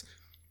 where it's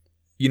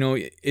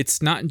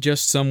not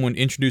just someone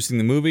introducing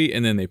the movie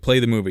and then they play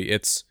the movie.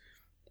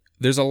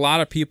 There's a lot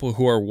of people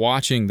who are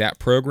watching that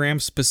program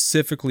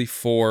specifically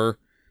for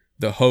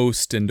the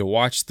host and to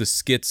watch the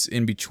skits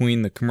in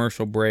between the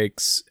commercial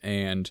breaks,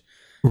 and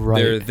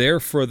they're there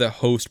for the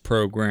host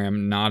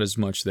program, not as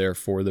much there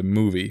for the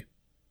movie.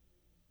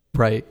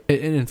 Right.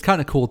 And it's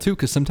kind of cool too,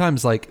 because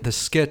sometimes like the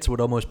skits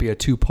would almost be a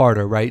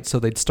two-parter, right? So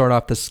they'd start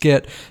off the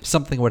skit,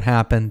 something would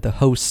happen, the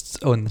hosts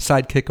and the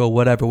sidekick or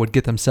whatever would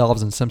get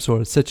themselves in some sort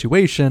of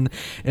situation,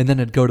 and then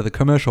it'd go to the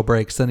commercial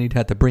breaks. Then you'd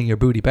have to bring your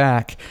booty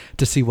back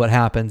to see what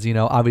happens,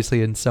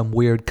 obviously in some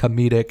weird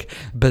comedic,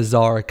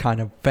 bizarre kind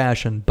of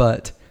fashion,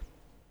 but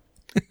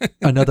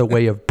another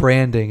way of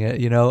branding it,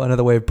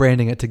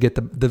 to get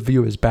the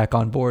viewers back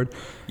on board.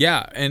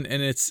 Yeah, and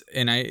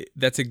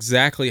that's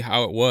exactly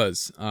how it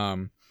was.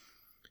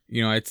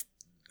 It's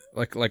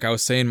like I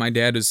was saying, my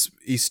dad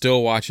he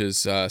still watches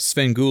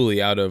Svengoolie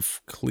out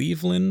of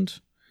Cleveland,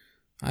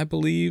 I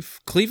believe.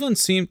 Cleveland,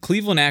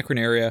 Akron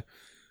area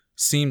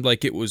seemed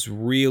like it was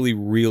really,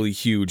 really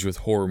huge with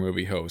horror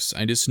movie hosts.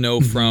 I just know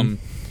from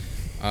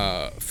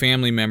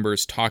family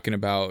members talking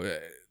about,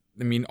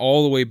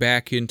 all the way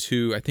back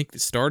into, I think it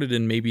started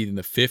in maybe in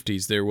the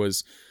 50s, there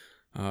was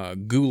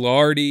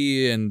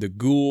Ghoulardi and the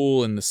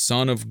Ghoul and the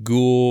Son of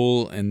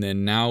Ghoul, and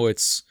then now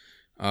it's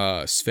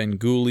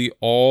Svengoolie,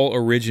 all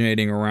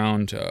originating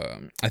around,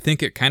 I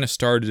think it kind of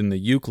started in the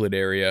Euclid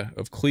area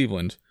of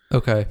Cleveland.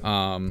 Okay.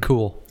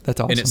 Cool. That's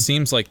awesome. And it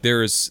seems like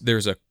there's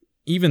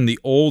even the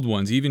old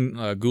ones, even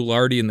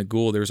Ghoulardi and the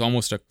Ghoul, there's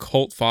almost a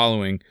cult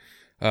following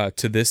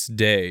to this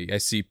day. I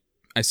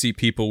see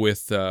people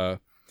with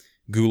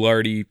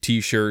Ghoulardi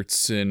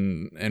t-shirts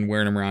and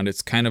wearing them around.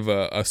 It's kind of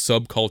a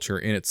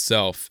subculture in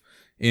itself,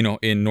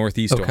 in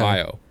Northeast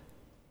Ohio.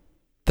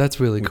 That's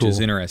really cool. Which is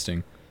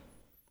interesting.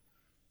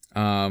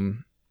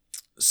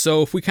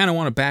 So if we kind of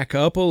want to back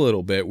up a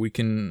little bit,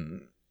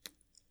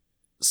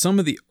 some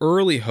of the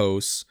early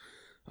hosts,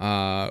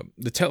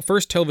 the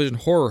first television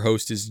horror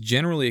host is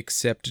generally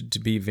accepted to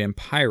be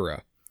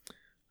Vampira.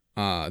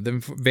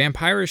 The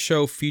Vampira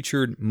show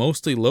featured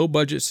mostly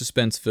low-budget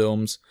suspense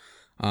films,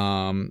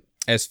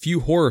 as few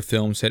horror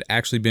films had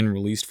actually been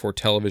released for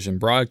television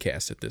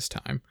broadcast at this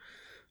time.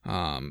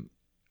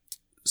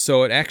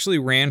 So it actually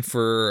ran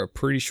for a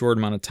pretty short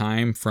amount of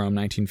time, from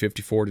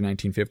 1954 to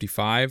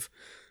 1955.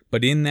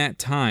 But in that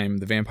time,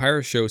 the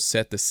Vampira show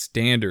set the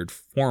standard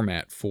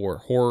format for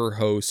horror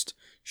host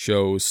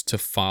shows to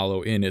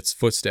follow in its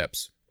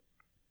footsteps.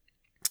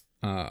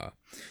 So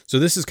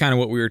this is kind of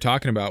what we were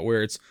talking about,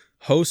 where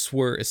hosts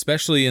were,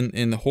 especially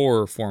in the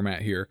horror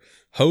format here,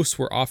 hosts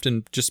were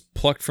often just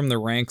plucked from the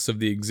ranks of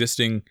the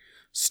existing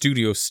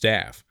studio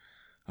staff.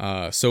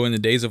 So in the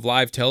days of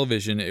live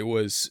television, it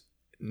was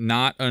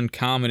not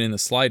uncommon in the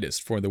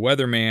slightest for the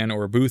weatherman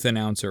or booth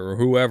announcer or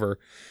whoever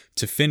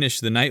to finish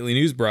the nightly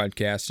news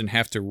broadcast and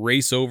have to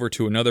race over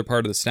to another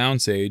part of the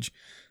soundstage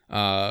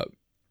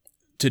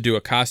to do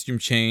a costume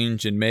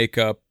change and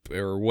makeup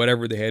or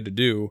whatever they had to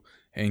do,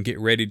 and get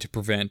ready to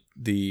present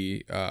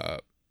the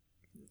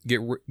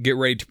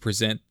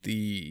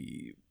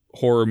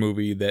horror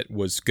movie that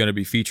was going to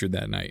be featured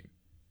that night.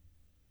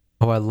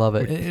 Oh, I love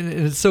it. And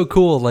it's so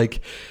cool,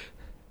 like,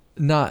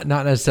 not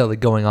necessarily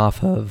going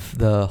off of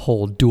the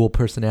whole dual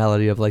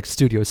personality of like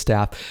studio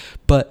staff,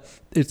 but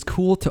it's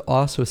cool to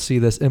also see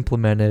this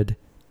implemented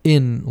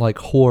in like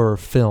horror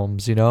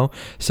films,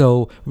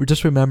 So we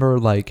just remember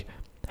like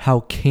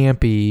how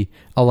campy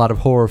a lot of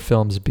horror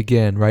films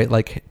begin, right?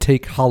 Like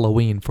take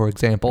Halloween, for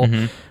example,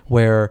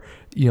 where,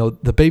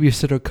 the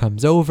babysitter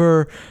comes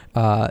over,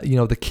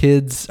 the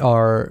kids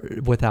are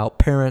without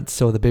parents,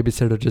 so the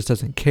babysitter just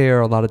doesn't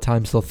care. A lot of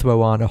times they'll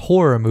throw on a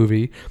horror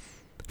movie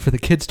for the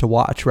kids to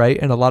watch, right?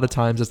 And a lot of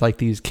times it's like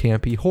these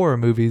campy horror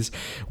movies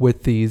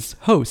with these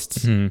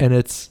hosts, and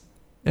it's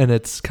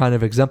kind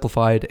of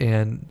exemplified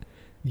and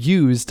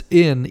used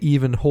in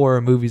even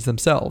horror movies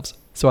themselves.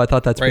 So I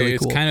thought that's really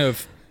cool. It's kind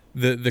of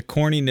the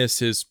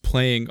corniness is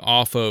playing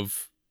off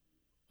of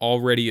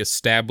already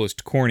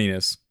established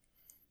corniness.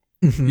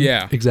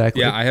 Yeah,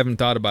 exactly. Yeah, I haven't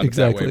thought about it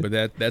that way, but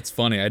that's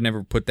funny. I'd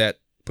never put that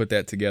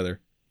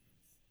together.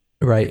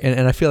 Right,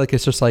 and I feel like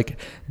it's just like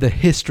the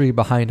history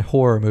behind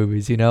horror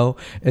movies,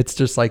 It's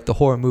just like the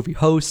horror movie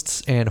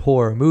hosts and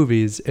horror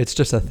movies. It's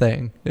just a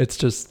thing. It's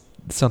just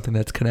something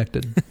that's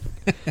connected.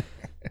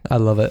 I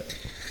love it.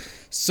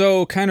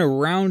 So kind of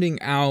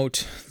rounding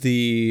out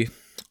the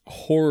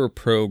horror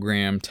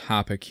program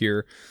topic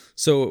here.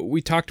 So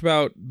we talked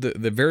about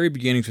the very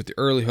beginnings with the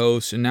early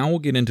hosts, and now we'll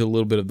get into a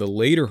little bit of the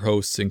later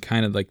hosts and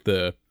kind of like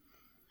the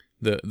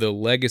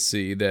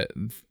legacy that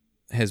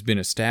has been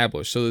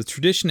established. So the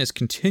tradition has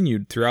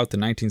continued throughout the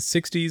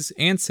 1960s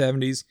and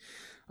 70s,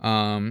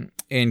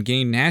 and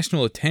gained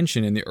national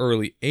attention in the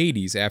early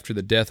 80s after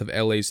the death of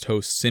LA's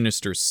host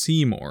Sinister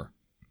Seymour.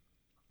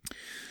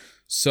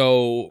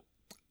 So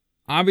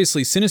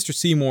obviously Sinister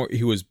Seymour,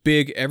 he was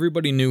big.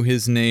 Everybody knew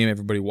his name.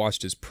 Everybody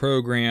watched his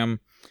program.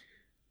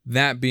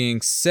 That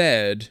being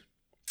said,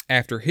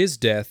 after his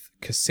death,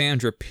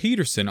 Cassandra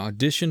Peterson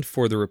auditioned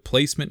for the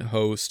replacement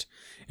host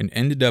and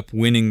ended up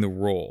winning the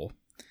role.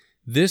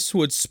 This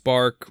would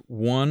spark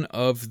one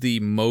of the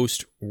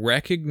most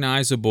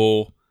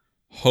recognizable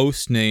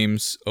host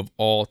names of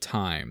all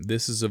time.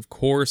 This is, of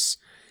course,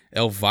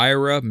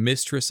 Elvira,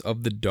 Mistress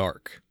of the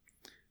Dark,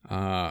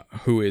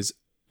 who is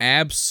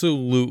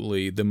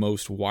absolutely the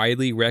most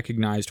widely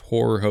recognized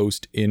horror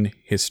host in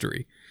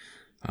history.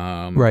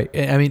 Right.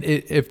 I mean,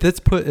 if this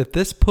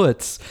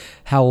puts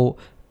how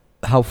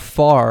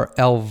far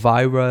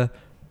Elvira,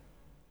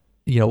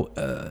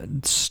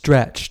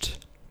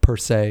 stretched per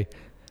se.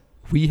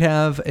 We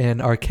have an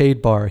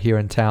arcade bar here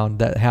in town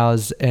that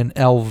has an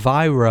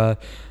Elvira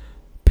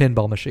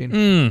pinball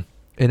machine.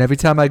 And every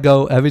time I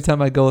go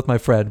with my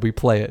friend, we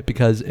play it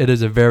because it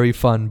is a very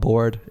fun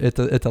board.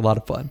 It's a lot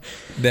of fun.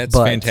 That's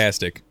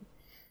fantastic.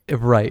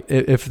 Right.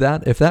 If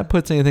that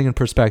puts anything in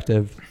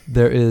perspective,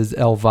 there is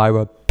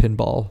Elvira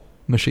pinball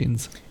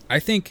machines. I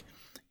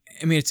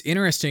mean, it's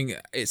interesting.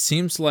 It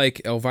seems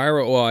like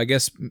Elvira, well, I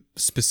guess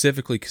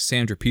specifically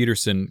Cassandra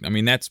Peterson, I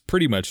mean, that's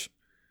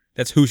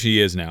who she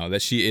is now,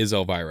 that she is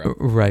Elvira.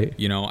 Right.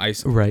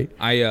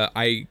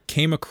 I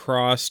came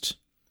across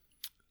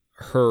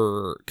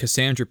her,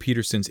 Cassandra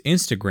Peterson's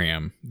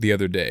Instagram the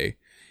other day,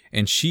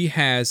 and she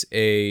has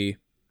a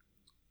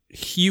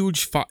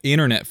huge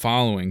internet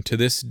following to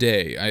this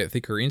day. I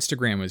think her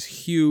Instagram is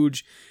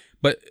huge,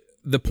 but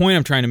the point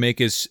I'm trying to make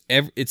is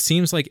it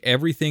seems like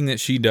everything that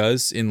she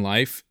does in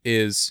life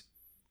is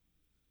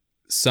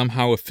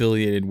somehow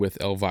affiliated with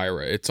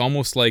Elvira. It's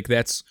almost like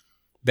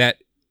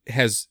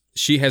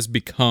she has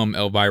become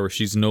Elvira.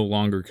 She's no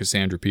longer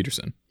Cassandra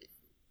Peterson.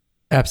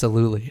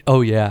 Absolutely.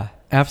 Oh yeah,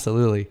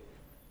 absolutely.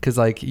 Because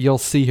like you'll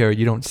see her,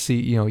 you don't see,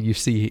 you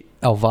see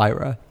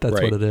Elvira. That's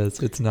Right. what it is.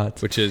 It's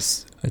nuts.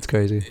 It's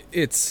crazy.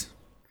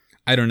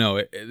 I don't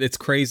know. It's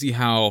crazy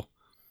how,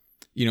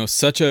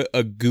 such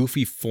a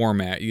goofy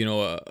format,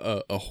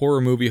 a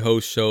horror movie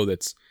host show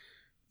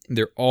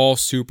they're all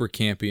super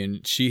campy,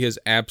 and she has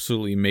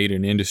absolutely made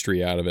an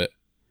industry out of it.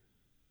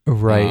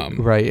 Right,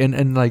 right.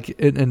 And like,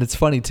 and it's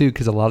funny too,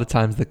 because a lot of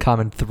times the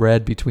common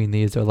thread between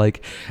these are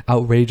like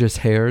outrageous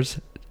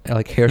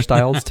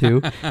hairstyles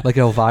too. Like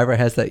Elvira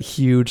has that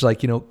huge,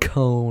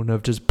 cone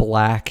of just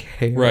black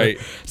hair. Right.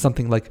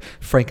 Something like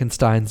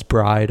Frankenstein's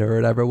Bride or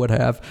whatever would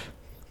have.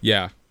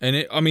 Yeah.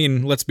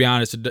 And let's be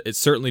honest, it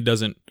certainly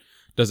doesn't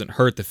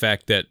hurt the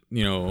fact that,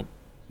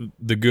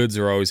 the goods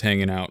are always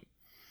hanging out.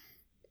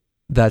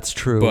 That's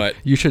true. But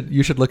you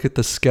should look at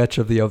the sketch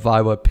of the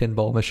Elvira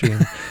pinball machine.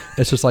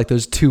 It's just like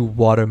those two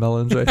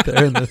watermelons right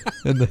there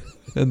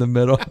in the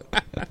middle.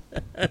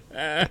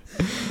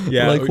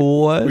 Yeah. Like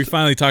what? We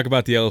finally talk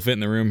about the elephant in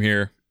the room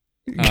here.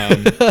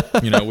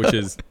 Which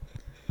is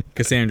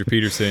Cassandra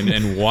Peterson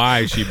and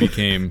why she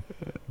became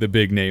the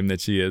big name that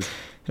she is.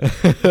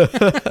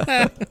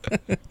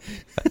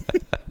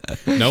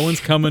 No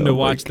one's coming to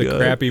watch the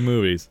crappy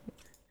movies.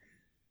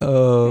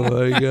 Oh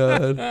my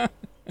god.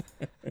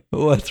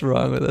 What's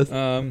wrong with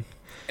us?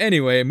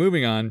 Anyway,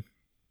 moving on.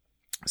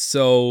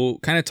 So,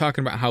 kind of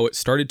talking about how it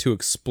started to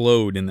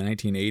explode in the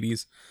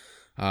 1980s.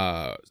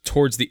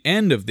 Towards the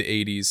end of the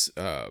 80s,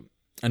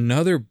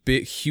 another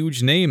big,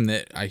 huge name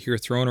that I hear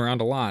thrown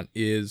around a lot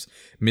is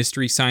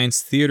Mystery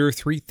Science Theater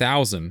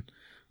 3000.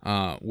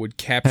 Would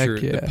capture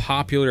the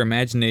popular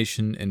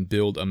imagination and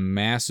build a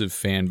massive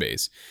fan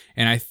base.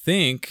 And I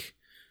think,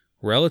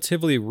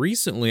 relatively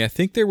recently,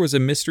 there was a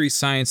Mystery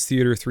Science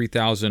Theater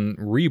 3000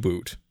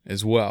 reboot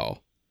as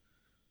well.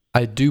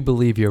 I do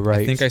believe you're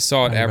right. I think I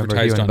saw it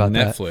advertised on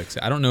Netflix.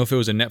 I don't know if it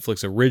was a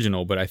Netflix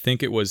original, but I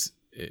think it was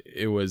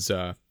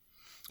a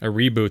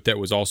reboot that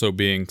was also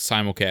being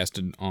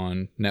simulcasted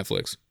on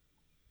Netflix.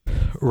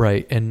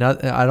 Right, and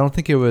I don't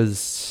think it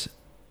was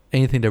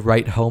anything to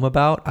write home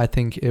about. I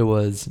think it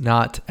was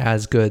not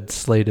as good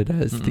slated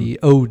as the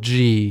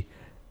OG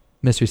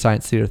Mystery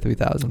Science Theater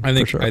 3000. I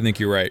think for sure. I think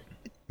you're right.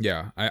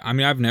 Yeah,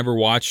 I've never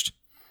watched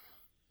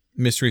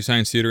Mystery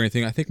Science Theater or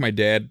anything. I think my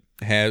dad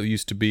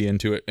used to be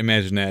into it.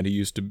 Imagine that, he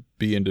used to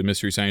be into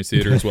Mystery Science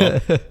Theater as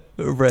well.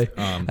 Right.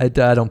 I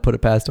don't put it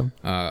past him.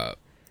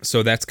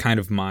 So that's kind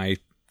of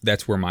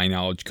that's where my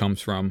knowledge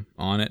comes from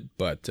on it.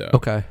 But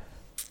okay.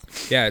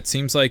 Yeah, it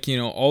seems like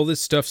all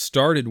this stuff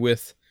started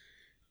with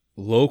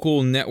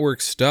local network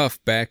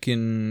stuff back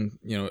in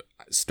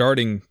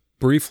starting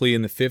briefly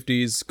in the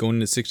 50s,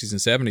 going into the 60s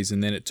and 70s,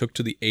 and then it took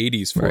to the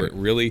 80s before it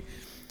really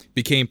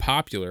became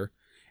popular.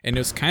 And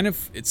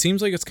it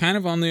seems like it's kind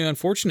of on the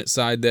unfortunate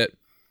side that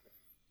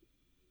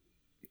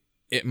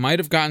it might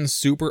have gotten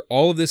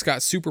all of this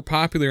got super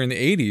popular in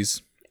the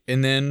 80s,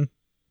 and then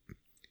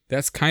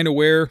that's kind of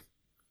where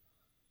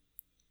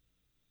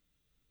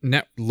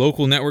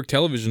local network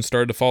television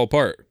started to fall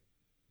apart.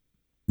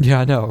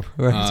 Yeah, I know.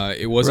 Right.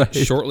 It wasn't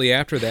shortly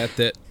after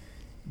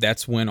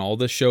that's when all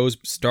the shows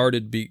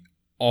started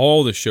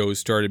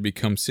to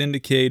become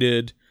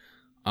syndicated.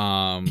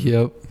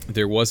 Yep.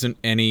 There wasn't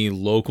any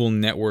local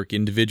network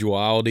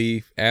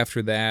individuality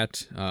after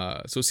that.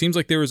 So it seems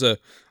like there was a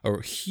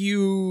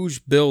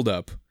huge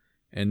buildup,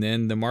 and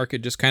then the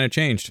market just kind of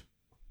changed.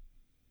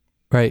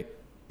 Right.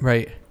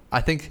 I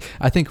think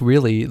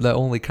really the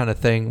only kind of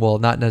thing, well,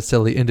 not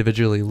necessarily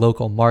individually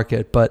local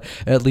market, but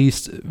at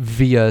least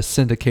via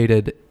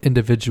syndicated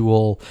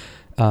individual,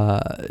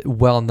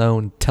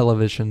 well-known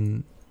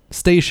television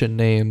station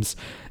names,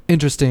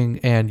 interesting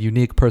and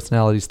unique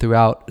personalities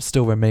throughout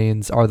still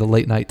remains are the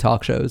late night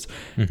talk shows,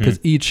 because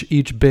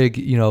each big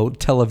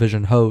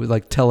television host,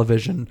 like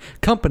television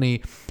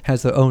company,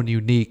 has their own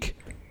unique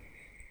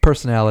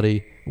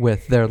personality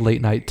with their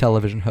late night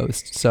television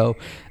host. So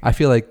I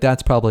feel like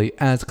that's probably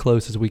as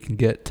close as we can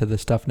get to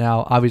this stuff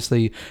now.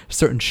 Obviously,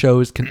 certain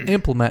shows can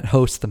implement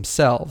hosts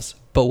themselves,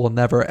 but will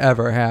never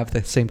ever have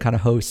the same kind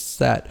of hosts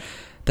that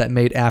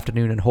made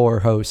afternoon and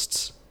horror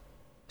hosts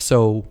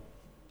so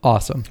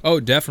awesome. Oh,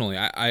 definitely.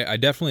 I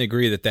definitely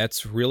agree that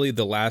that's really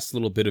the last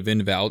little bit of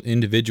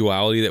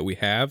individuality that we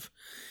have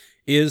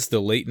is the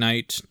late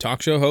night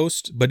talk show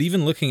host. But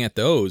even looking at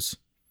those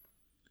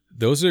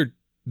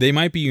they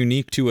might be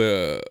unique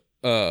to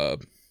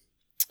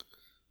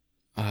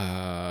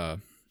a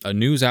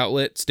news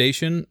outlet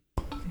station,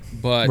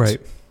 but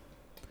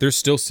they're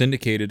still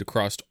syndicated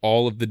across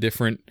all of the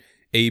different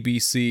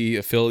ABC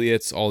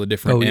affiliates, all the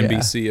different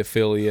NBC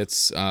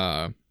affiliates.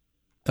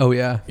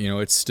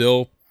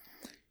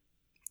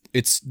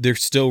 They're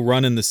still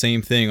running the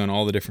same thing on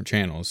all the different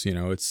channels.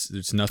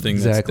 It's nothing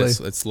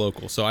that's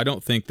local. So I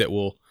don't think that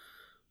we'll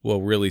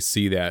really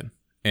see that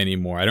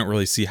anymore. I don't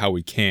really see how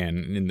we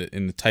can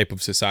in the type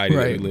of society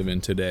that we live in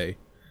today.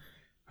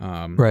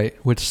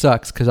 Which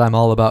sucks because I'm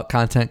all about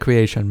content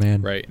creation,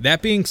 man. Right.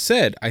 That being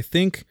said, I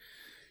think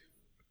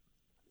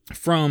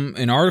from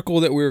an article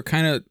that we were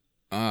kind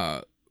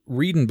of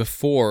reading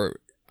before,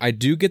 I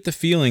do get the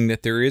feeling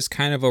that there is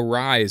kind of a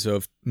rise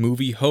of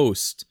movie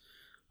hosts.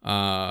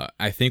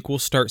 I think we'll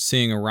start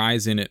seeing a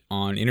rise in it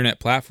on internet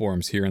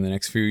platforms here in the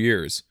next few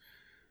years.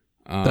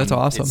 That's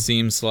awesome. It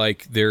seems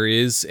like there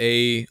is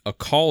a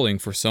calling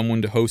for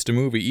someone to host a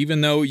movie,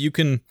 even though you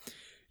can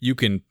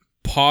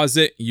pause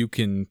it, you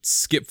can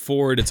skip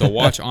forward. It's a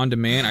watch on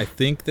demand. I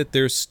think that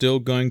there's still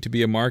going to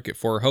be a market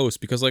for a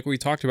host because, like we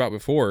talked about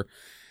before,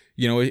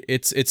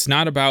 it's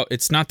not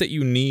that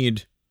you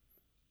need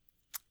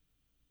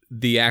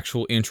the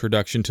actual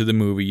introduction to the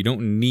movie. You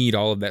don't need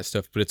all of that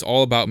stuff, but it's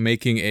all about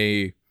making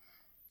a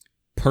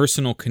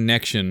personal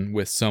connection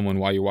with someone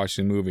while you're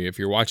watching the movie. If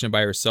you're watching it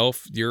by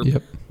yourself,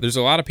 there's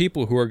a lot of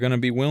people who are going to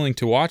be willing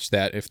to watch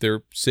that if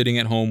they're sitting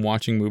at home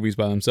watching movies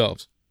by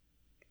themselves.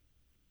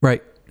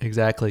 Right.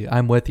 Exactly.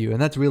 I'm with you.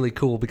 And that's really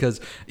cool because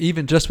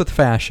even just with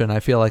fashion, I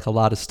feel like a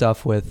lot of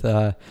stuff with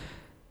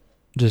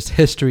just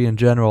history in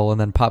general and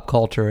then pop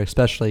culture,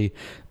 especially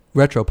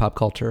retro pop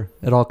culture,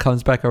 it all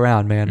comes back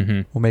around, man.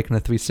 Mm-hmm. We're making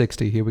a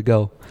 360. Here we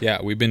go. Yeah,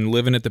 we've been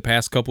living it the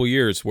past couple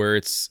years where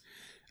it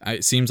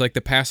seems like the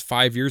past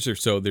 5 years or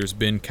so, there's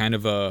been kind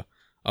of a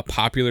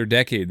popular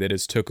decade that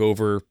has took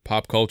over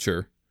pop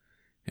culture.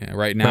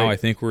 Right now, I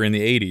think we're in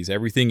the 80s.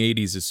 Everything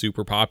 80s is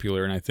super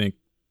popular, and I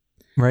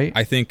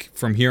think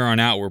from here on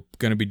out, we're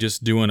going to be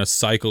just doing a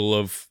cycle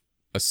of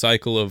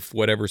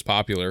whatever's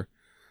popular.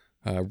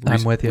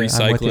 I'm with you.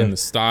 Recycling the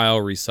style,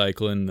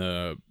 recycling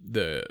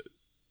the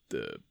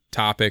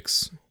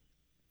topics.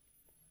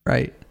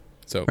 Right.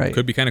 So it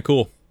could be kind of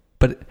cool.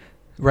 But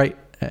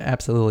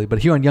absolutely. But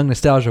here on Young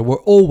Nostalgia,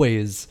 we're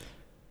always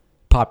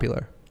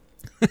popular.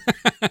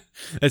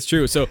 That's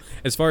true. So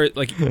as far as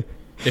like,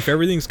 if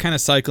everything's kind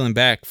of cycling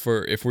back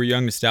if we're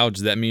Young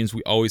Nostalgia, that means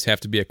we always have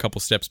to be a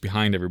couple steps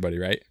behind everybody,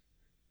 right?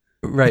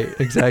 Right,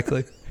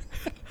 exactly.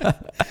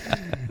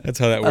 That's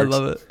how that works. I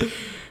love it.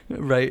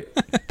 Right.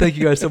 Thank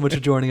you guys so much for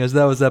joining us.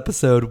 That was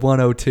episode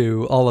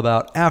 102, all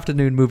about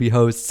afternoon movie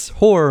hosts,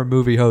 horror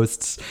movie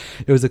hosts.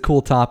 It was a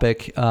cool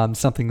topic,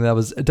 something that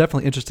was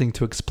definitely interesting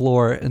to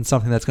explore and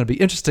something that's going to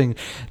be interesting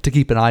to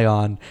keep an eye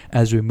on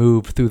as we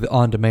move through the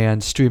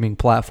on-demand streaming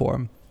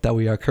platform that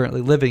we are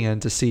currently living in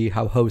to see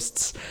how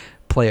hosts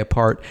play a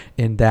part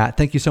in that.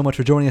 Thank you so much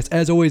for joining us.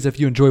 As always, if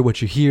you enjoy what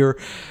you hear,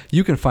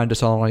 you can find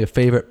us on all your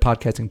favorite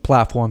podcasting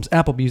platforms,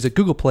 Apple Music,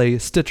 Google Play,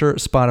 Stitcher,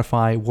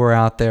 Spotify. We're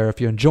out there.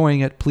 If you're enjoying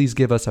it, please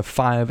give us a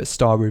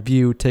 5-star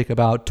review. Take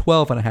about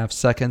 12 and a half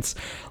seconds.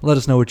 Let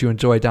us know what you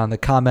enjoy down in the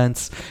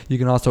comments. You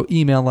can also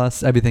email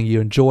us everything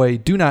you enjoy,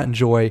 do not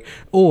enjoy,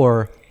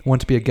 or want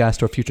to be a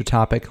guest or a future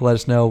topic. Let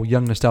us know,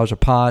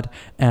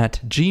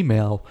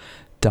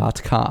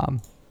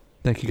 youngnostalgiapod@gmail.com.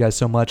 Thank you guys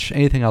so much.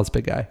 Anything else,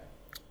 big guy?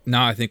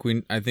 No, I think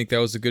that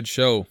was a good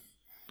show.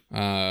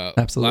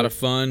 Absolutely. A lot of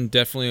fun.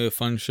 Definitely a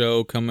fun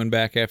show coming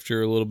back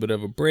after a little bit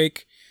of a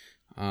break.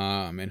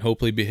 And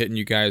hopefully be hitting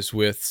you guys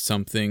with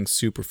something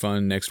super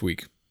fun next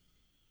week.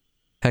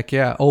 Heck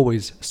yeah.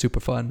 Always super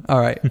fun.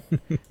 All right.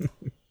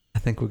 I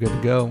think we're good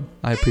to go.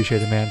 I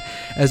appreciate it, man.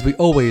 As we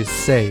always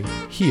say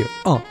here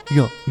on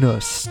Young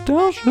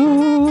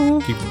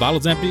Nostalgia. Keep the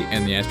bottles empty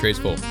and the ashtrays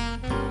full.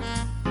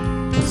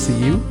 I'll see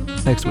you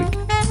next week.